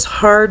is something that's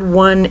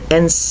hard-won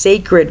and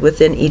sacred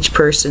within each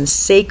person,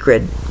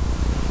 sacred.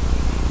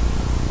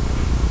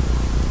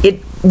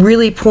 It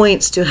really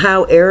points to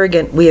how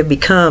arrogant we have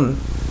become,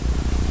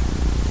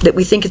 that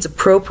we think it's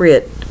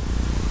appropriate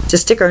to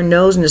stick our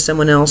nose into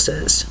someone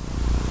else's.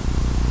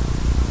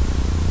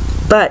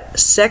 But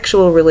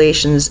sexual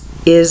relations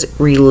is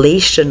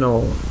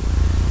relational.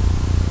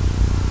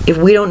 If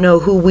we don't know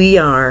who we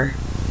are,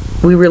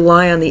 we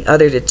rely on the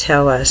other to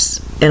tell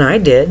us. And I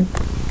did.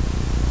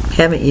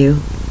 Haven't you?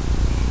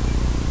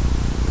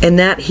 And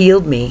that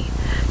healed me.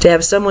 To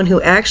have someone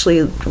who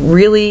actually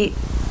really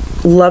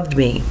loved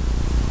me,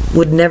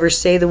 would never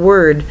say the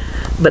word,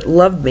 but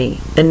loved me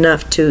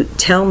enough to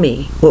tell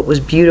me what was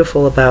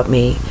beautiful about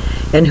me,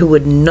 and who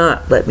would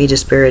not let me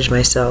disparage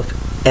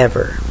myself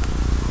ever.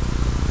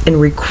 And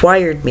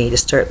required me to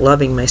start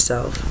loving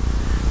myself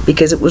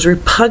because it was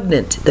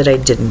repugnant that I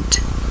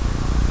didn't.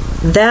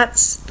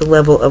 That's the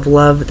level of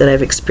love that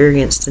I've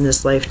experienced in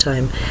this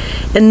lifetime.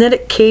 And that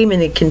it came in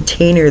a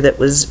container that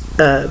was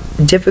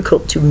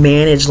difficult to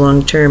manage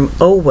long term.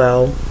 Oh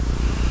well.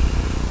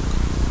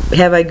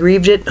 Have I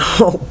grieved it?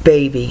 Oh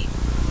baby.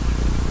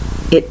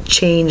 It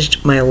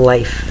changed my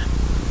life.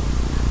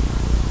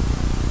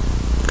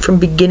 From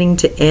beginning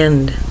to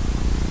end.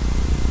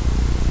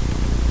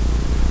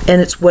 And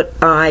it's what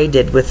I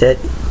did with it.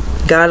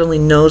 God only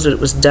knows what it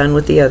was done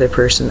with the other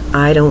person.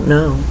 I don't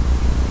know.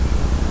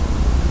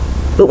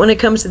 But when it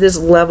comes to this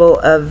level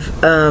of,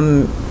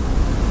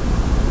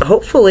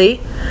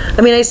 hopefully,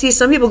 I mean, I see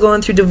some people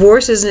going through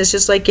divorces and it's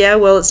just like, yeah,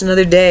 well, it's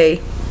another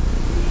day.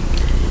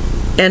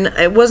 And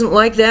it wasn't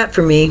like that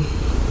for me.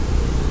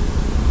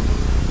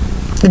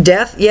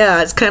 Death,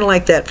 yeah, it's kind of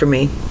like that for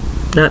me.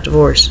 Not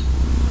divorce.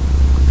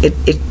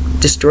 It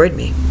destroyed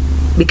me.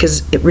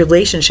 Because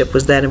relationship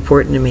was that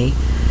important to me.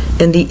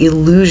 And the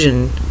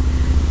illusion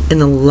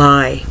and the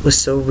lie was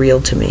so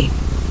real to me.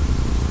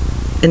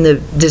 And the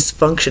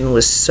dysfunction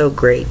was so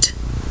great.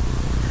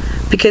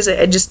 Because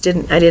I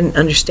didn't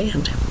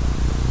understand.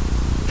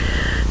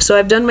 So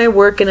I've done my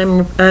work,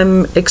 and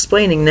I'm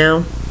explaining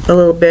now a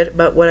little bit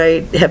about what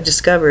I have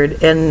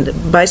discovered, and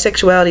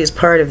bisexuality is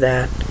part of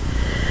that.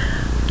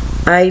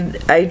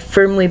 I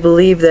firmly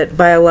believe that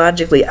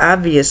biologically,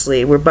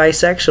 obviously, we're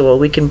bisexual.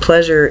 We can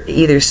pleasure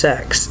either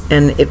sex,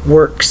 and it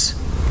works.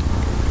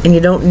 And you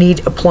don't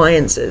need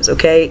appliances,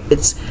 okay?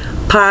 It's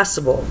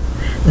possible.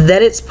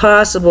 That it's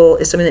possible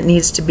is something that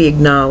needs to be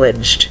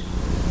acknowledged.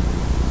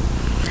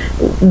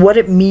 What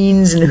it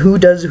means and who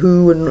does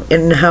who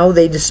and how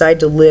they decide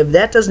to live,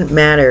 that doesn't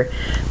matter.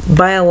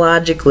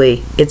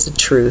 Biologically, it's a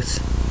truth.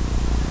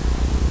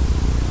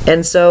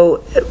 And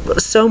so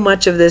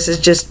much of this is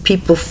just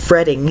people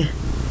fretting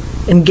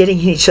and getting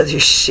in each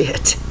other's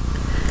shit.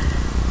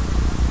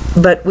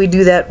 But we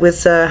do that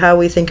with how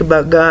we think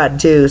about God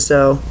too,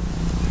 so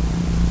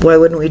why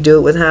wouldn't we do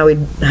it with how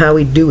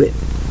we do it?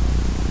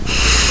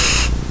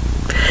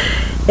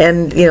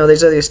 And, you know,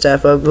 there's other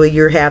stuff. Oh, well,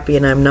 you're happy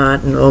and I'm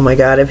not, and oh my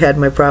God, I've had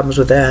my problems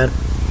with that.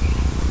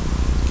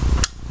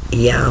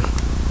 Yeah.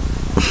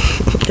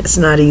 It's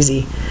not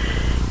easy.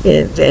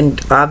 And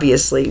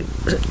obviously,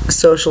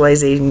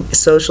 socializing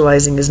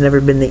has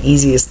never been the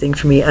easiest thing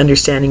for me,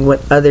 understanding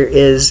what other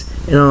is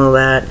and all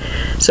that.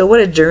 So what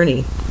a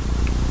journey.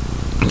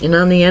 And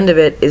on the end of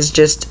it is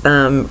just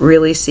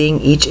really seeing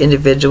each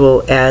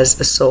individual as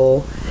a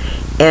soul,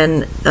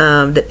 and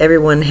that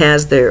everyone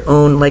has their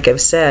own, like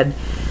I've said,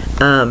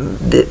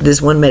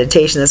 this one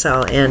meditation, that's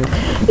how I'll end,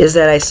 is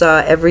that I saw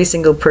every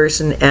single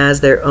person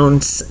as their own,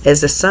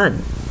 as a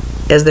sun,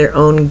 as their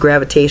own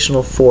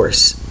gravitational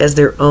force, as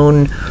their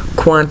own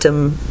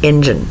quantum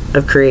engine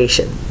of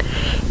creation.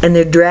 And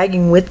they're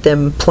dragging with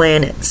them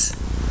planets.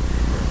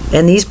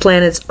 And these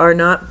planets are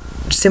not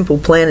simple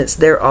planets,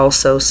 they're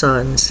also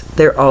suns.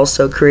 They're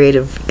also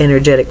creative,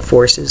 energetic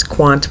forces,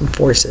 quantum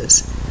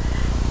forces.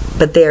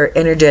 But they are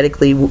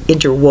energetically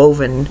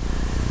interwoven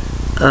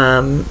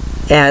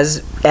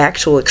as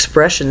actual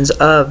expressions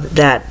of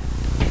that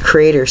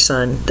creator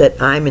sun that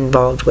I'm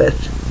involved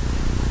with.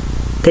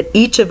 That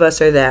each of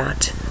us are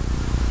that.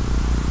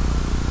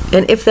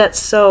 And if that's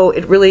so,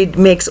 it really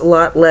makes a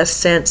lot less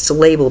sense to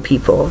label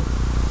people.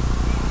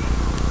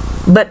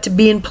 But to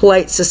be in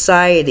polite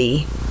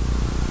society,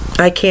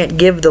 I can't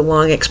give the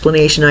long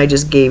explanation I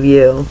just gave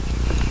you.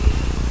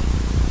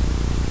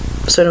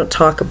 So I don't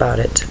talk about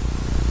it.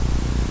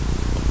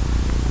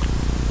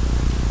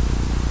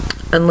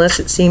 Unless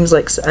it seems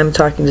like I'm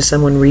talking to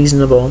someone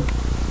reasonable.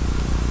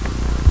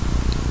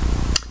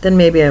 Then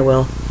maybe I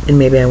will, and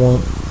maybe I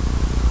won't.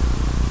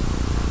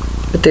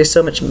 But there's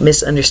so much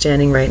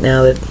misunderstanding right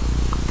now that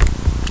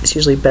it's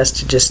usually best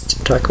to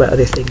just talk about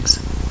other things,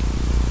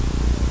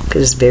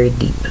 because it's very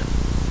deep.